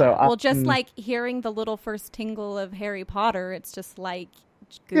that. Yeah. So just like hearing the little first tingle of Harry Potter, it's just like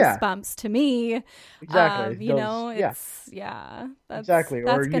goosebumps to me. Exactly. That's exactly.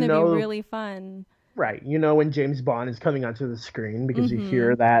 That's going to be really fun. Right. When James Bond is coming onto the screen, because you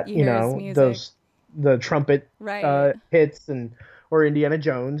hear that, the trumpet hits or Indiana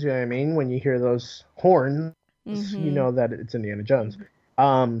Jones, you know what I mean? When you hear those horns, you know that it's Indiana Jones.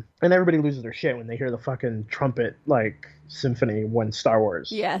 And everybody loses their shit when they hear the fucking trumpet, symphony when Star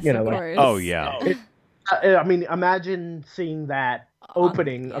Wars. Yes, of course. Oh, yeah. I mean, imagine seeing that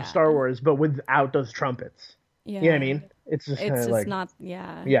opening of Star Wars, but without those trumpets. Yeah. You know what I mean? It's just not,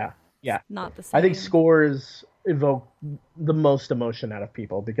 Yeah. Not the same. I think scores evoke the most emotion out of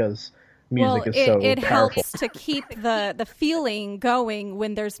people because music is so it powerful. helps to keep the feeling going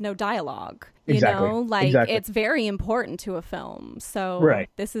when there's no dialogue. Exactly. It's very important to a film. So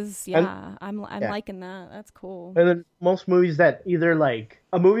this is I'm liking that. That's cool. And then most movies that either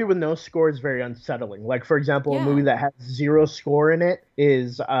a movie with no score is very unsettling. Like for example, a movie that has zero score in it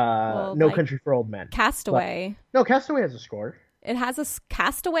is No Country for Old Men. Castaway. No, Castaway has a score. It has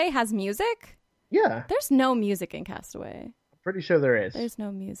Castaway has music? Yeah. There's no music in Castaway. I'm pretty sure there is. There's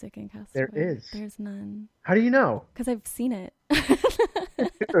no music in Castaway. There is. There's none. How do you know? Because I've seen it.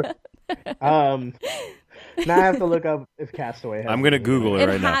 Now I have to look up if Castaway has I'm going to Google it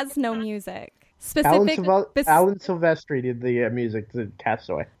right now. It has no music. Alan Silvestri did the music to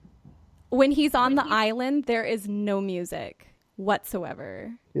Castaway. When he's on the island, there is no music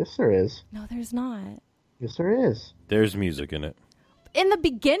whatsoever. Yes, there is. No, there's not. Yes, there is. There's music in it. In the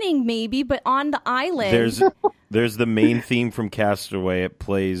beginning, maybe, but on the island. There's the main theme from Castaway. It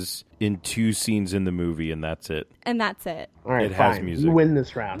plays in 2 scenes in the movie, and that's it. And that's it. All right, it has music. You win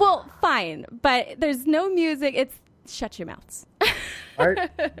this round. Well, fine, but there's no music. It's shut your mouths. Why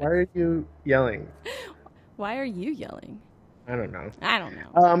are you yelling? Why are you yelling? I don't know. I don't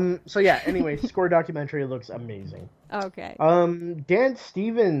know. So yeah. Anyway, Score documentary looks amazing. Okay. Dan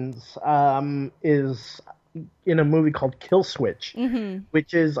Stevens is in a movie called Kill Switch,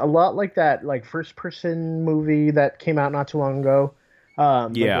 which is a lot like that like first person movie that came out not too long ago.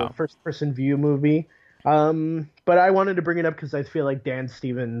 Like a first person view movie. But I wanted to bring it up because I feel like Dan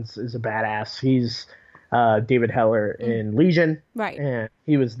Stevens is a badass. He's David Heller in Legion, right? And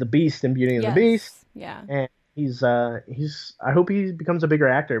he was the Beast in Beauty and the Beast. Yeah, and he's. I hope he becomes a bigger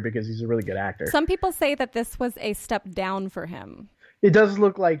actor because he's a really good actor. Some people say that this was a step down for him. It does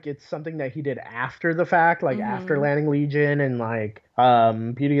look like it's something that he did after the fact, like after landing Legion and like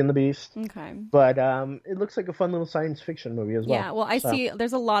Beauty and the Beast. Okay. But it looks like a fun little science fiction movie as well. Yeah, well, I see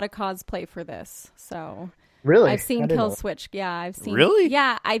there's a lot of cosplay for this, so... Really? I've seen Kill Switch. Yeah, I've seen... Really?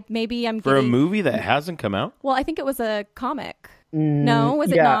 Yeah, For a movie that hasn't come out? Well, I think it was a comic. No,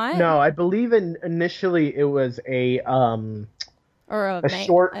 was it not? No, I believe initially it was a or a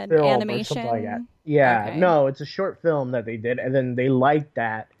short film animation or something like that. Yeah, okay. No, it's a short film that they did, and then they liked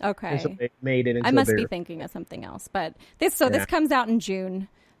that. Okay, and so they made it into. I must be thinking of something else, but this comes out in June,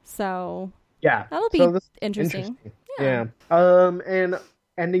 so yeah, that'll be interesting. Yeah. And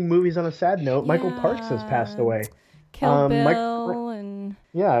ending movies on a sad note, Michael Parks has passed away. Kill Bill and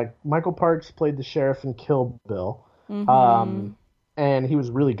Michael Parks played the sheriff in Kill Bill, and he was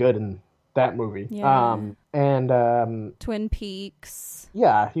really good in that movie. Yeah. And Twin Peaks.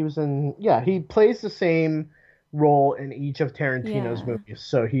 Yeah, he was in. Yeah, he plays the same role in each of Tarantino's movies.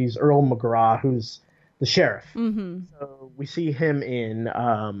 So he's Earl McGraw, who's the sheriff. So we see him in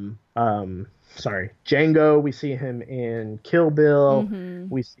Django. We see him in Kill Bill.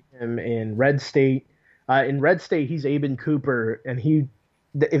 We see him in Red State. In Red State, he's Aben Cooper, and he.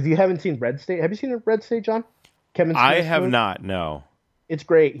 If you haven't seen Red State, have you seen Red State, John? Kevin Smith's I have movie? not. No. It's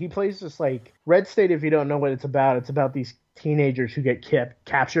great. He plays this like Red State. If you don't know what it's about these teenagers who get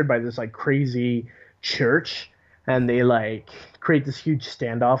captured by this like crazy church, and they like create this huge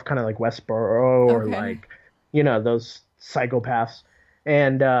standoff, kind of like Westboro or like, you know, those psychopaths.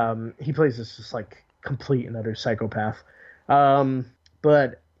 And he plays this just like complete and utter psychopath.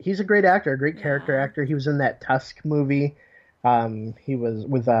 But he's a great actor, a great character actor. He was in that Tusk movie. He was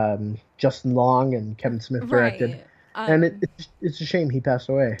with Justin Long and Kevin Smith directed. And it's a shame he passed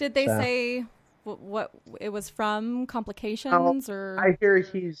away. Did they say what it was from? Complications or? I hear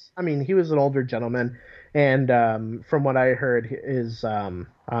he was an older gentleman, and from what I heard, he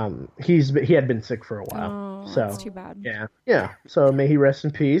had been sick for a while. Oh, so that's too bad. Yeah. So may he rest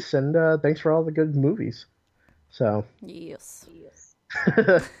in peace, and thanks for all the good movies. So yes.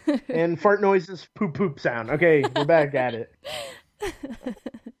 And fart noises, poop poop sound. Okay, we're back at it.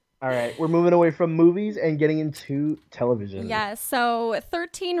 All right, we're moving away from movies and getting into television. Yeah, so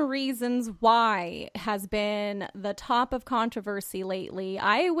 13 Reasons Why has been the top of controversy lately.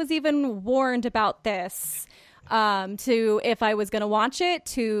 I was even warned about this if I was going to watch it,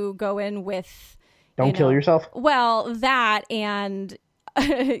 to go in with... Don't kill yourself? Well, that and,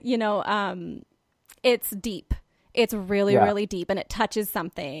 it's deep. It's really, really deep, and it touches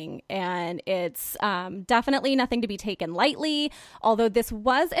something, and it's definitely nothing to be taken lightly, although this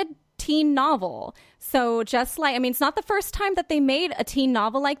was a teen novel. So just like, it's not the first time that they made a teen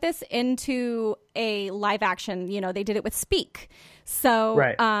novel like this into a live action. They did it with Speak. So,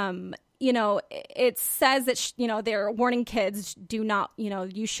 it says that, they're warning kids, do not,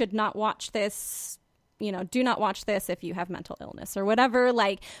 you should not watch this. Do not watch this if you have mental illness or whatever.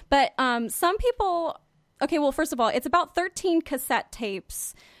 But some people... Okay, well, first of all, it's about 13 cassette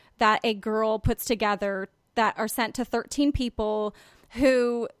tapes that a girl puts together that are sent to 13 people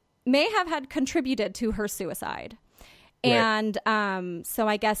who may have had contributed to her suicide. Right. And so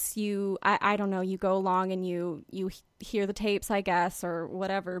I guess I don't know, you go along and you hear the tapes, I guess, or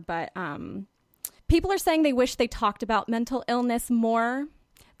whatever. But people are saying they wish they talked about mental illness more.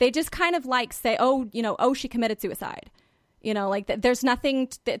 They just kind of say, she committed suicide. There's nothing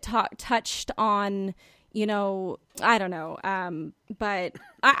that touched on... I don't know. But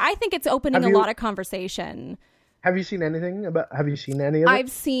I think it's opening a lot of conversation. Have you seen any of it? I've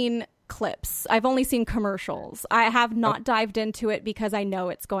seen clips. I've only seen commercials. I have not dived into it because I know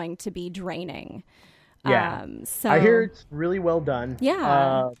it's going to be draining. Yeah. So I hear it's really well done.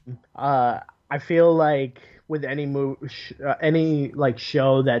 Yeah. I feel like with any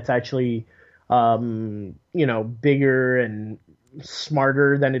show that's actually, bigger and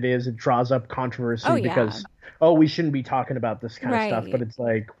smarter than it is, it draws up controversy because we shouldn't be talking about this kind of stuff, but it's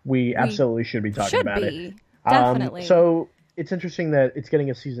we absolutely should be talking about it. Definitely. So it's interesting that it's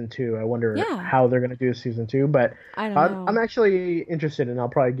getting a season 2. I wonder how they're going to do a season 2, but I don't know. I'm actually interested, and I'll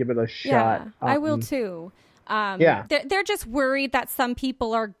probably give it a shot. I will too. They're just worried that some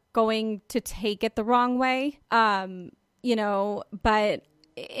people are going to take it the wrong way. But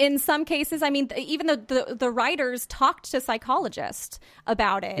in some cases, I mean, even the writers talked to psychologists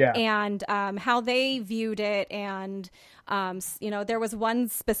about it and how they viewed it. And, there was one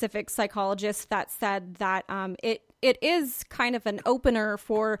specific psychologist that said that it is kind of an opener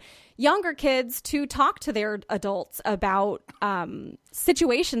for younger kids to talk to their adults about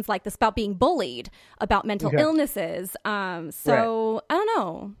situations like this, about being bullied, about mental illnesses. I don't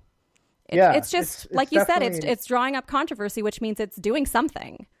know. It's just it's like you said, it's drawing up controversy, which means it's doing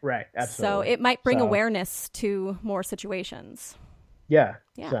something. Right. Absolutely. So it might bring awareness to more situations. Yeah.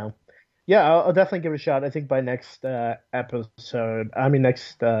 So, I'll definitely give it a shot. I think by next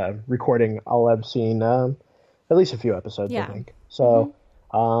recording, I'll have seen at least a few episodes. I think. So,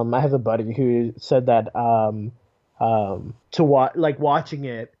 I have a buddy who said that watching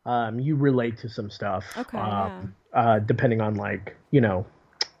it, you relate to some stuff. Okay. Depending on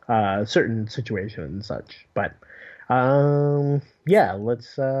certain situations and such. But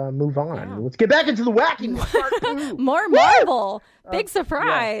let's move on. Yeah. Let's get back into the wacky part. More Marvel. Big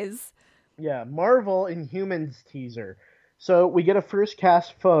surprise. Yeah, Marvel Inhumans teaser. So we get a first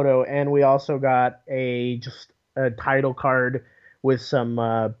cast photo, and we also got a title card with some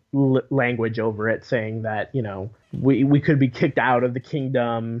language over it saying that, we could be kicked out of the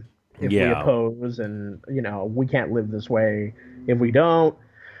kingdom if we oppose, and, we can't live this way if we don't.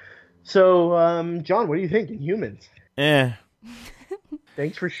 So, John, what do you think? Inhumans?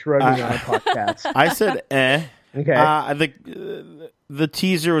 Thanks for shrugging on a podcast. I said Okay. I think the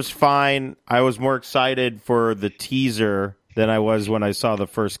teaser was fine. I was more excited for the teaser than I was when I saw the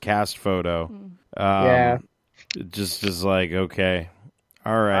first cast photo. Just like, okay.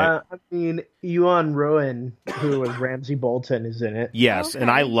 All right. Ewan Rowan, who was Ramsay Bolton, is in it. Yes,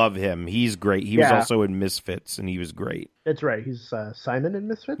 and I love him. He's great. He was also in Misfits, and he was great. That's right. He's Simon in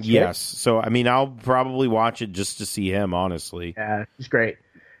Misfits? Yes. Right? So, I'll probably watch it just to see him, honestly. Yeah, he's great.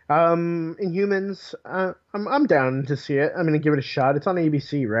 Inhumans, I'm down to see it. I'm going to give it a shot. It's on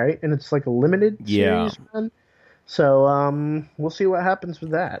ABC, right? And it's like a limited series run. So we'll see what happens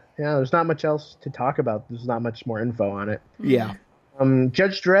with that. Yeah, there's not much else to talk about. There's not much more info on it. Yeah.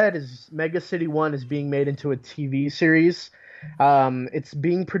 Judge Dredd Mega City 1 is being made into a TV series. It's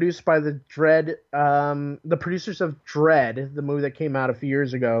being produced by the producers of Dredd, the movie that came out a few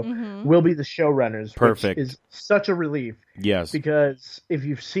years ago, will be the showrunners. Perfect. Which is such a relief. Yes. Because if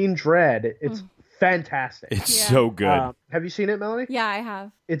you've seen Dredd, it's fantastic. It's so good. Have you seen it, Melanie? Yeah, I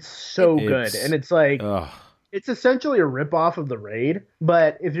have. It's so good. And it's like... It's essentially a ripoff of The Raid,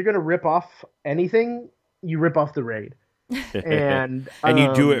 but if you're going to rip off anything, you rip off The Raid. And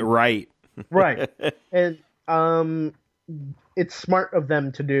you do it right. Right. And it's smart of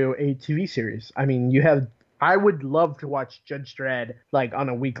them to do a TV series. I mean, I would love to watch Judge Dredd on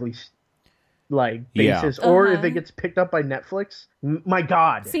a weekly basis, or if it gets picked up by Netflix. My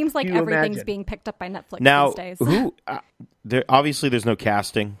God. Seems like everything's being picked up by Netflix now, these days. Obviously there's no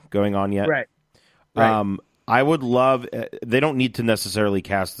casting going on yet. Right. I would love... they don't need to necessarily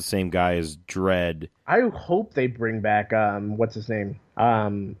cast the same guy as Dredd. I hope they bring back... what's his name?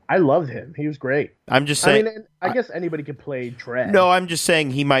 I loved him. He was great. I'm just saying... I guess anybody could play Dredd. No, I'm just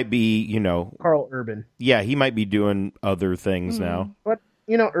saying he might be, Carl Urban. Yeah, he might be doing other things now. But,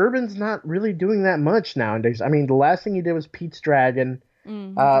 Urban's not really doing that much nowadays. The last thing he did was Pete's Dragon.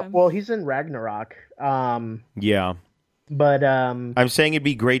 Well, he's in Ragnarok. Yeah. But... I'm saying it'd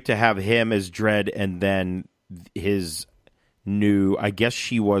be great to have him as Dredd and then... his new, I guess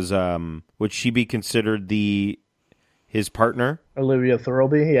she was, would she be considered his partner? Olivia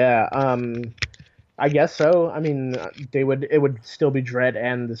Thirlby, yeah. I guess so. It would still be Dredd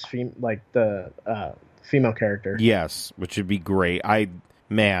and this female character. Yes, which would be great.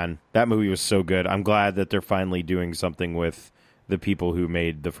 Man, that movie was so good. I'm glad that they're finally doing something with the people who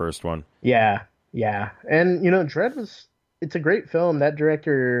made the first one. Yeah. And, Dredd it's a great film. That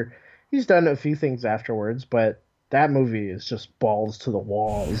director... He's done a few things afterwards, but that movie is just balls to the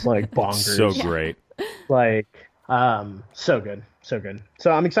walls, bonkers. So great. So good. So good.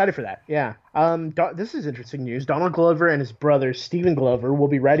 So I'm excited for that. Yeah. This is interesting news. Donald Glover and his brother, Stephen Glover, will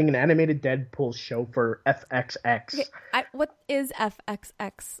be writing an animated Deadpool show for FXX. Okay, what is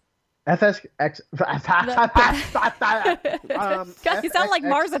FXX? FXX. You sound like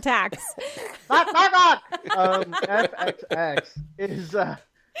Mars Attacks. FXX is...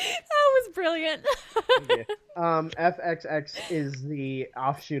 That was brilliant. FXX is the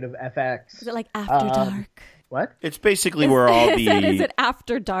offshoot of FX. Is it like After Dark? What? It's basically where all the... Is it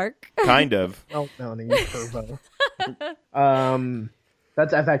After Dark? Kind of. Oh, Melanie, you pervo.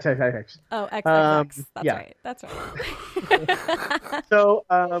 That's FXXX. Oh, XXX. That's right. So,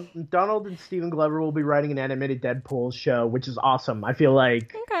 Donald and Stephen Glover will be writing an animated Deadpool show, which is awesome. I feel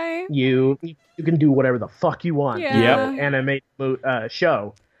like you can do whatever the fuck you want. Yeah. Animate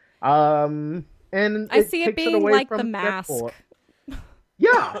show. And I see it being like The Mask. Deadpool.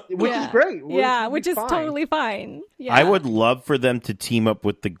 Yeah, which is great. Which is totally fine. Yeah. I would love for them to team up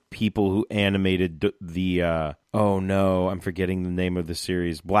with the people who animated the oh no, I'm forgetting the name of the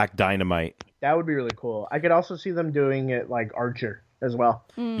series, Black Dynamite. That would be really cool. I could also see them doing it like Archer as well.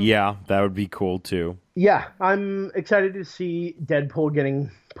 Yeah, that would be cool too. Yeah, I'm excited to see Deadpool getting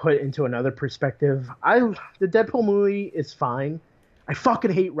put into another perspective. The Deadpool movie is fine. I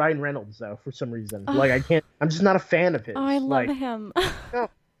fucking hate Ryan Reynolds though for some reason. Like I'm just not a fan of his. Oh, I love him. No,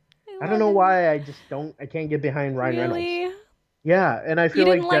 I don't know why. I can't get behind Ryan Reynolds. Yeah, and I feel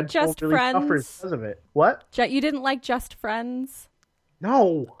like Deadpool Just really Friends? suffers because of it. What? You didn't like Just Friends?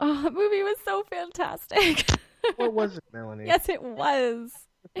 No. Oh, that movie was so fantastic. What was it, Melanie? Yes, it was.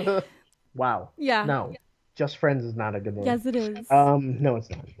 Wow. Yeah. No. Just Friends is not a good movie. Yes, it is. No, it's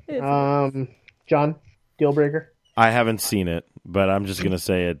not. John, deal breaker? I haven't seen it, but I'm just going to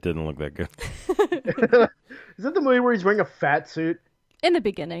say it didn't look that good. Is that the movie where he's wearing a fat suit? In the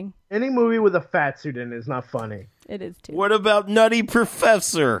beginning. Any movie with a fat suit in it is not funny. It is too. What about Nutty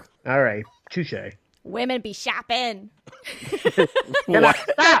Professor? All right. Touche. Women be shopping. What?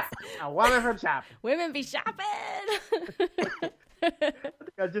 Stop! I want her shopping. Women be shopping.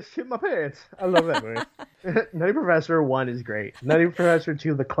 I just shit my pants. I love that movie. Nutty Professor 1 is great. Nutty Professor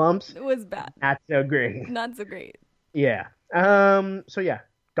 2, The Clumps. It was bad. Not so great. Not so great. Yeah. So yeah,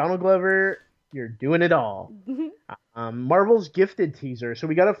 Donald Glover, you're doing it all. Marvel's Gifted teaser. So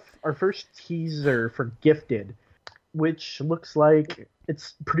we got our first teaser for Gifted, which looks like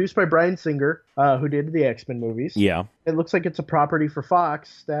it's produced by Bryan Singer, who did the X-Men movies. Yeah. It looks like it's a property for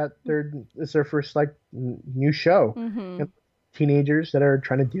Fox that it's their first new show. Mm-hmm. Teenagers that are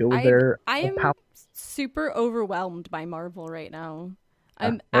trying to deal with their power. Super overwhelmed by Marvel right now.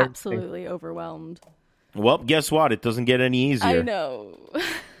 I'm absolutely overwhelmed. Well, guess what? It doesn't get any easier. I know.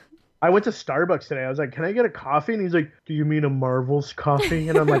 I went to Starbucks today. I was like, "Can I get a coffee?" And he's like, "Do you mean a Marvel's coffee?"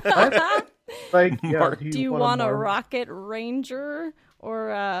 And I'm like, "What?" Like, yeah, do you want a Rocket Ranger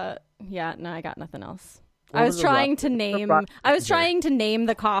or yeah? No, I got nothing else. I was trying to name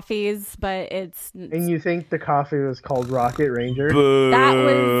the coffees, but it's. And you think the coffee was called Rocket Ranger? Boo.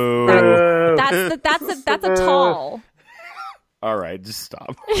 That's a tall. All right, just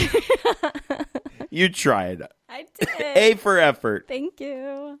stop. You tried. I did. A for effort. Thank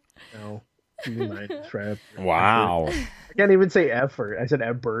you. No. B- wow. I can't even say effort. I said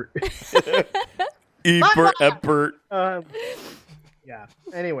Ebert. E for effort. Yeah.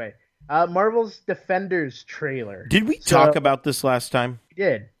 Anyway, Marvel's Defenders trailer. Did we talk about this last time? We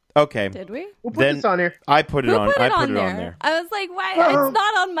did. Okay. Did we? We'll put this on here. I put it on. I put it on there. I was like, why? It's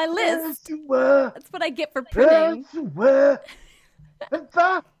not on my list. That's what I get for printing.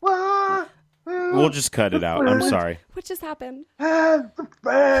 We'll just cut it out. I'm sorry. What just happened? That's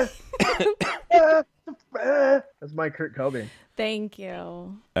my Kurt Cobain. Thank you.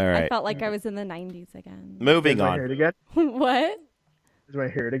 All right. I felt like I was in the 90s again. Moving on. Hear it again? What? Do I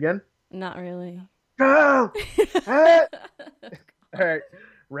hear it again? Not really. Go! All right.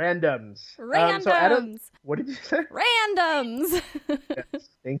 Randoms. Randoms. So Adam, what did you say? Randoms. Yes,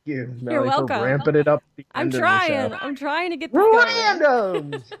 thank you, Melly, You're welcome. for ramping it up. I'm trying. I'm trying to get this going.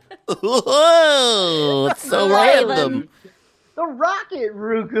 Randoms. Whoa, it's so random. The Rocket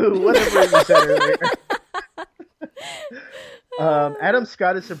Ruku, whatever you said earlier. Adam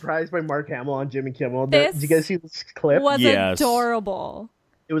Scott is surprised by Mark Hamill on Jimmy Kimmel. Did you guys see this clip? Was adorable.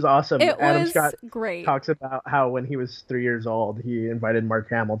 It was awesome. Adam Scott great. Talks about how when he was 3 years old, he invited Mark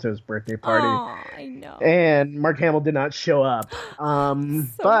Hamill to his birthday party. Oh, I know. And Mark Hamill did not show up.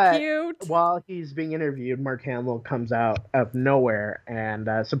 But cute. While he's being interviewed, Mark Hamill comes out of nowhere and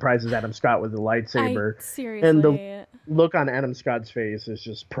surprises Adam Scott with a lightsaber. Seriously. And the look on Adam Scott's face is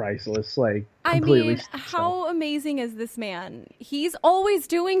just priceless. Like, completely. How amazing is this man? He's always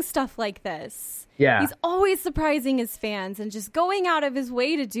doing stuff like this. Yeah. He's always surprising his fans and just going out of his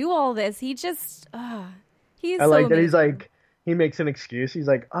way to do all this. He just, he's I like so that amazing. he's like, he makes an excuse. He's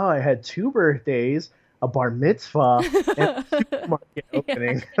like, oh, I had 2 birthdays, a bar mitzvah, and a supermarket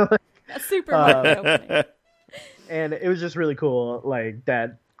opening. A supermarket opening. And it was just really cool, like,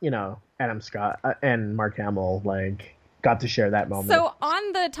 that, Adam Scott and Mark Hamill, like, got to share that moment. So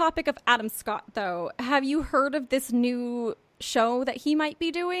on the topic of Adam Scott, though, have you heard of this new show that he might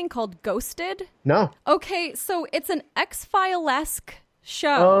be doing called Ghosted? No. Okay, so it's an X-File-esque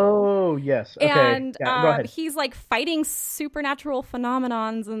show. Oh, yes. Okay. And go ahead. he's like fighting supernatural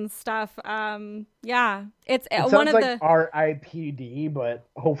phenomenons and stuff. Yeah, it one of like the R.I.P.D., but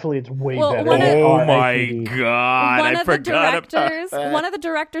hopefully it's way better. Oh my god! One I of the forgot directors, about that. one of the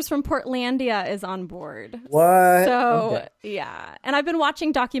directors from Portlandia is on board. What? So Okay. yeah, and I've been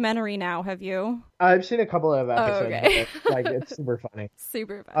watching documentary now. Have you? I've seen a couple of episodes. Okay. Like it's super funny.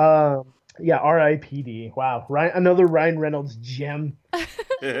 Super fun. Yeah, R.I.P.D. Wow, another Ryan Reynolds gem.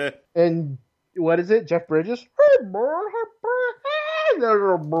 And what is it? Jeff Bridges?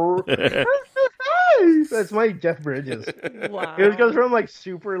 That's my Jeff Bridges. Wow. It goes from like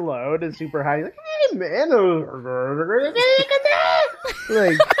super low to super high. Like, hey man,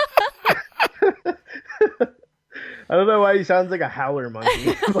 like I don't know why he sounds like a howler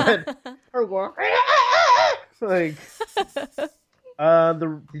monkey, but like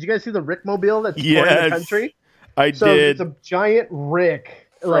did you guys see the Rickmobile that's touring the country? I did. It's a giant Rick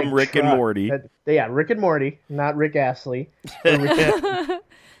from Rick and Morty. Rick and Morty, not Rick Astley. It's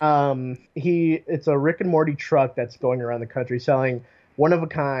a Rick and Morty truck that's going around the country selling one of a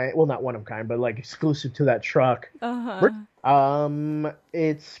kind. Well, not one of a kind, but like exclusive to that truck.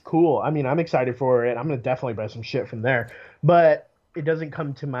 It's cool. I mean, I'm excited for it. I'm gonna definitely buy some shit from there, but it doesn't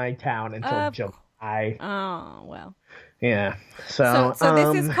come to my town until July. Oh well. Yeah. So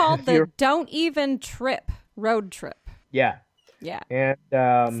this is called the Don't Even Trip road trip. Yeah. Yeah. And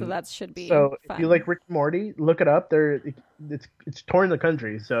so that should be fun. If you like Rick and Morty, look it up. It's touring the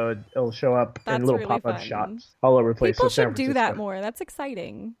country, so it'll show up in little really pop-up shots all over the place. People should do that more. That's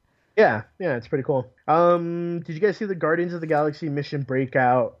exciting. Yeah, it's pretty cool. Did you guys see the Guardians of the Galaxy Mission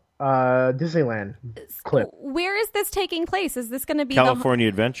Breakout Disneyland clip? Where is this taking place? Is this going to be California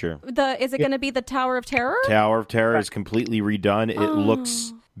Adventure? Is it going to be the Tower of Terror? Tower of Terror is completely redone. It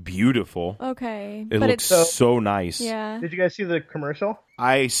looks beautiful. Okay. It looks so nice. Yeah. Did you guys see the commercial?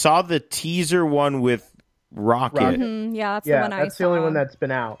 I saw the teaser one with Rocket. Mm-hmm. Yeah, that's the one I saw. That's the only one that's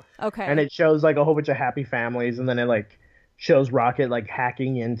been out. Okay. And it shows like a whole bunch of happy families, and then it like shows Rocket like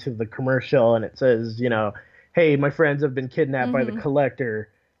hacking into the commercial, and it says, hey, my friends have been kidnapped by the Collector.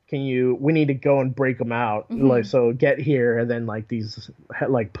 We need to go and break them out. Like, so get here. And then like these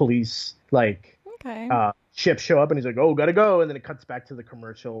like police like ships show up, and he's like, oh, gotta go. And then it cuts back to the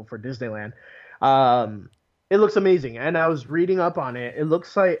commercial for Disneyland. It looks amazing. And I was reading up on it. It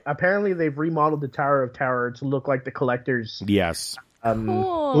looks like apparently they've remodeled the Tower of Terror to look like the Collector's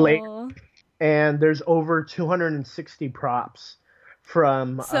cool. lake. And there's over 260 props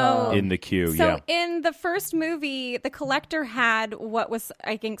from in the queue. So in the first movie, the Collector had what was,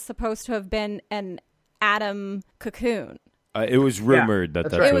 I think, supposed to have been an atom cocoon. It was rumored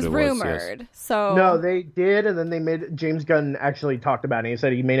that's right. It was rumored. Yes. So no, they did, and then they made James Gunn actually talked about it. He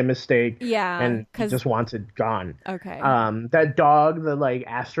said he made a mistake. Yeah, and he just wants it gone. Okay. That dog, the like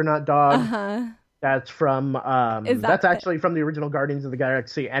astronaut dog. That's from that's actually from the original Guardians of the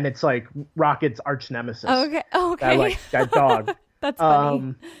Galaxy, and it's like Rocket's arch nemesis. Okay. That dog. That's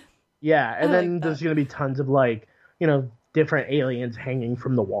funny. Yeah, and then there's gonna be tons of like different aliens hanging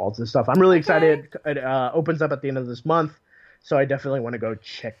from the walls and stuff. I'm really excited. It opens up at the end of this month, so I definitely want to go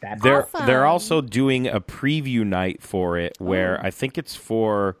check that out. They're also doing a preview night for it where I think it's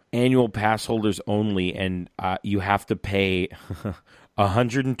for annual pass holders only, and you have to pay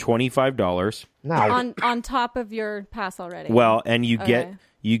 $125 on top of your pass already. Well, and you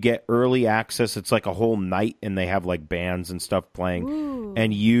get early access. It's like a whole night, and they have like bands and stuff playing. Ooh.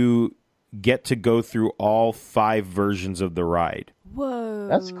 And you get to go through all 5 versions of the ride. Whoa,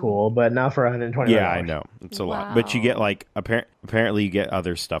 that's cool, but not for $120. Yeah, I know it's a lot, but you get like apparently you get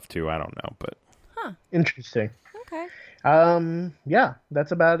other stuff too. I don't know, but interesting. Okay. Yeah,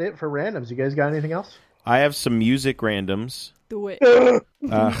 that's about it for randoms. You guys got anything else? I have some music randoms. Do it.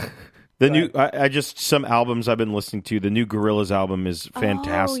 Some albums I've been listening to. The new Gorillaz album is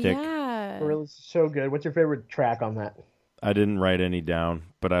fantastic. Oh, yeah. Gorillaz is so good. What's your favorite track on that? I didn't write any down,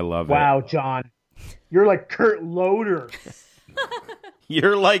 but I love it. Wow, John. You're like Kurt Loder.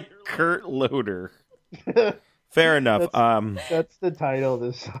 You're like Kurt Loder. Fair enough. That's the title of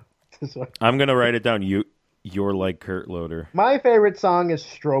this one. I'm going to write it down. You're like Kurt Loder. My favorite song is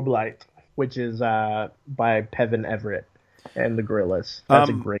Strobe Light, which is by Pevin Everett and the Gorillaz. That's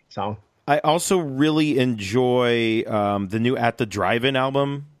a great song. I also really enjoy the new At the Drive-In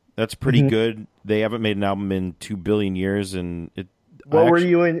album. That's pretty good. They haven't made an album in 2 billion years, and What were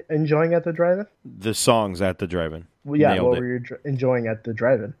you enjoying at the drive-in? The songs at the drive-in. Well, yeah, what were you enjoying at the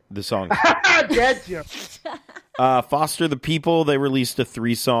drive-in? The songs. Get you. Foster the People, they released a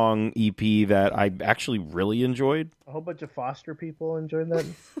 3-song EP that I actually really enjoyed. A whole bunch of foster people enjoyed that.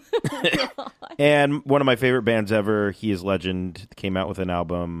 And one of my favorite bands ever, He Is Legend, came out with an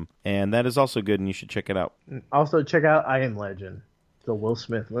album, and that is also good, and you should check it out. Also, check out I Am Legend, the Will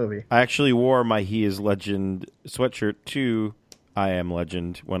Smith movie. I actually wore my He Is Legend sweatshirt to I Am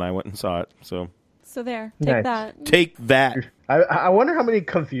Legend when I went and saw it. So there, take that. Take that. I wonder how many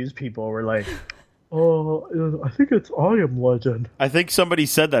confused people were like, "Oh, I think it's I Am Legend." I think somebody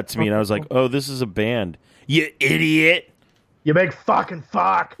said that to me, and I was like, "Oh, this is a band." You idiot! You big fucking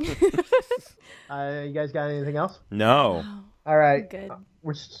fuck. You guys got anything else? No. All right. Good.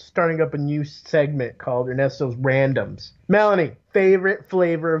 We're starting up a new segment called Ernesto's Randoms. Melanie, favorite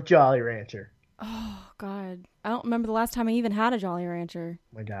flavor of Jolly Rancher? Oh, God. I don't remember the last time I even had a Jolly Rancher.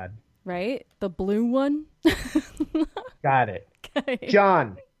 My God. Right? The blue one? Got it. Okay.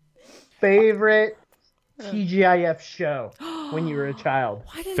 John, favorite TGIF show when you were a child?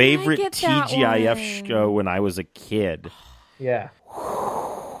 Favorite TGIF show when I was a kid? Yeah.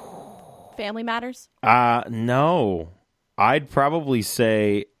 Family Matters? No. I'd probably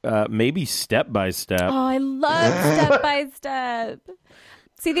say maybe Step by Step. Oh, I love Step by Step.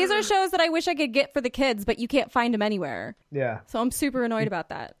 See, these are shows that I wish I could get for the kids, but you can't find them anywhere. Yeah. So I'm super annoyed about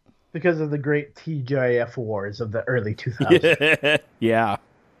that. Because of the great TGIF wars of the early 2000s. Yeah.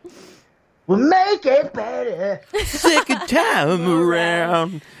 We'll make it better. Second time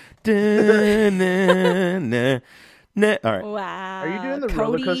around. Da-na-na. All right. Wow. Are you doing the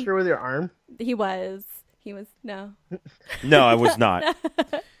roller coaster with your arm? He was. No. No, I was not.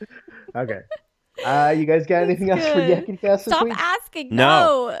 Okay. You guys got anything else for Yakety Cast this week? Stop asking.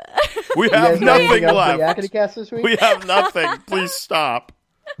 No. We You guys have got anything nothing else for left. Yakety Cast this week? We have nothing. Please stop.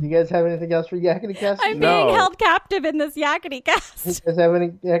 You guys have anything else for Yakety Cast this I'm week? being held captive in this Yakety You Cast. guys have any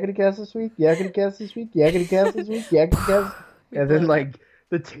Yakety Cast this week? Yakety Cast this week? Yakety Cast this week? Yakety Cast? And then, like,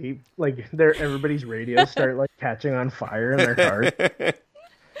 the tape, like, everybody's radios start, like, catching on fire in their cars.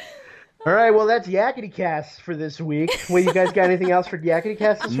 All right, well, that's Yakety Cast for this week. Well, you guys got anything else for Yakety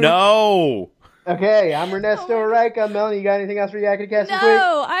Cast this week? No. Okay, I'm Ernesto Arica. Melanie, you got anything else for Yakety Cast this week?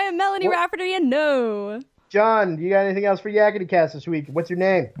 No, I am Melanie Rafferty, and no. John, you got anything else for Yakety Cast this week? What's your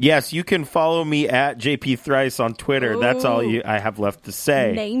name? Yes, you can follow me at JP Thrice on Twitter. That's all I have left to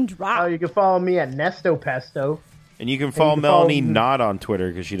say. Name drop. Oh, you can follow me at Nesto Pesto. And you can follow Melanie not on Twitter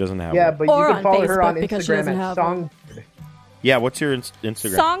because she doesn't have one. But or you can follow her on because she Instagram doesn't at have Song. Yeah, what's your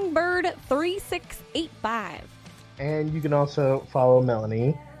Instagram? Songbird3685. And you can also follow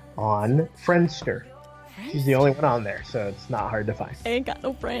Melanie on Friendster. She's the only one on there, so it's not hard to find. I ain't got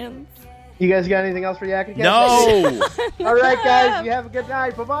no friends. You guys got anything else for Yakety Cast? No! All right, guys, you have a good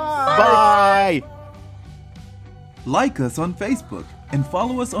night. Bye-bye. Bye! Like us on Facebook and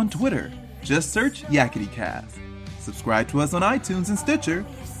follow us on Twitter. Just search Yakety Cast. Subscribe to us on iTunes and Stitcher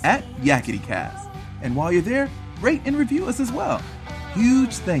at Yakety Cast. And while you're there, rate and review us as well.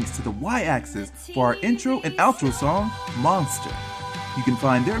 Huge thanks to the Y-Axis for our intro and outro song, Monster. You can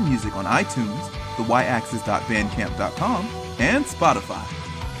find their music on iTunes, theyAxis.bandcamp.com, and Spotify.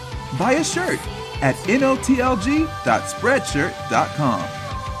 Buy a shirt at notlg.spreadshirt.com.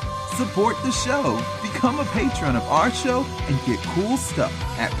 Support the show. Become a patron of our show and get cool stuff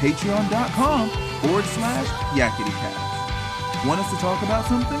at patreon.com/YakityCast. Want us to talk about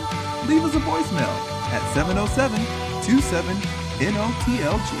something? Leave us a voicemail at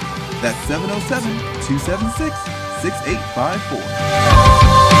 707-27-NOTLG. That's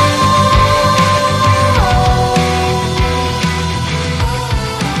 707-276-6854.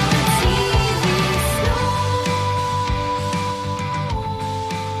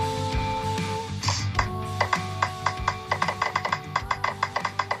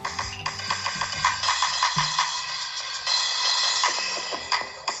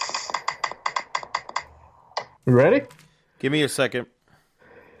 You ready? Give me a second.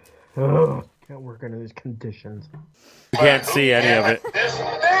 Oh, can't work under these conditions. You can't see any of it.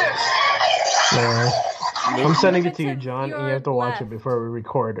 Anyway, I'm sending it to you, John, and you Your have to watch left. it before we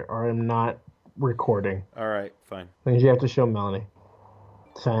record, or I'm not recording. All right, fine. Because you have to show Melanie.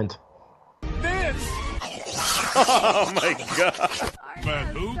 Sent. Oh my god. But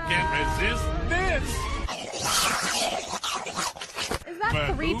who can resist this? Is that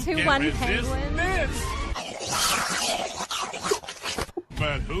But 3, who 2, can 1 resist penguin? this?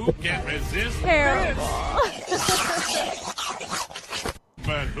 But who can resist Terrible. this?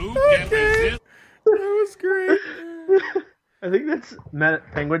 But who can resist? That was great. I think that's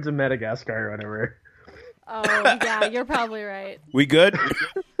Penguins of Madagascar or whatever. Oh, yeah, you're probably right. We good?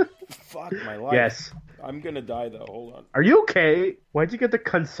 Fuck my life. Yes. I'm gonna die though. Hold on. Are you okay? Why'd you get the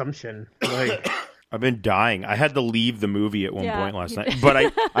consumption? Like, I've been dying. I had to leave the movie at one point last night,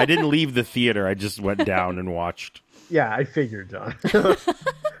 but I didn't leave the theater. I just went down and watched. Yeah, I figured, John.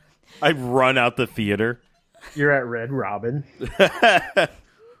 I run out the theater. You're at Red Robin. I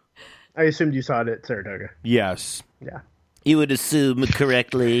assumed you saw it at Saratoga. Yes. Yeah. You would assume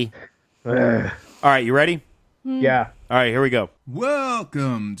correctly. All right, you ready? Yeah. All right, here we go.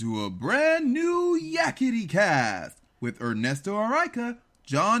 Welcome to a brand new Yakety Cast with Ernesto Arica,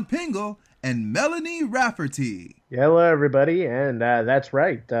 John Pingle, and Melanie Rafferty. Hello, everybody, and that's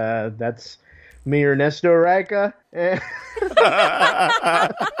right. That's me, Ernesto Arica. I'm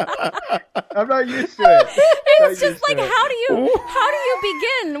not used to it. It's just like, how do you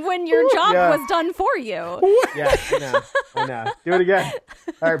begin when your job was done for you? Yeah, I know. Do it again.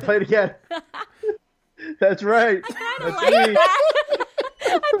 All right, play it again. That's right. That's like me. That.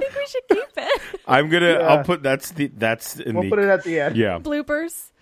 I think we should keep it. I'm gonna. I'll put that's in we'll put it at the end. Yeah. Bloopers.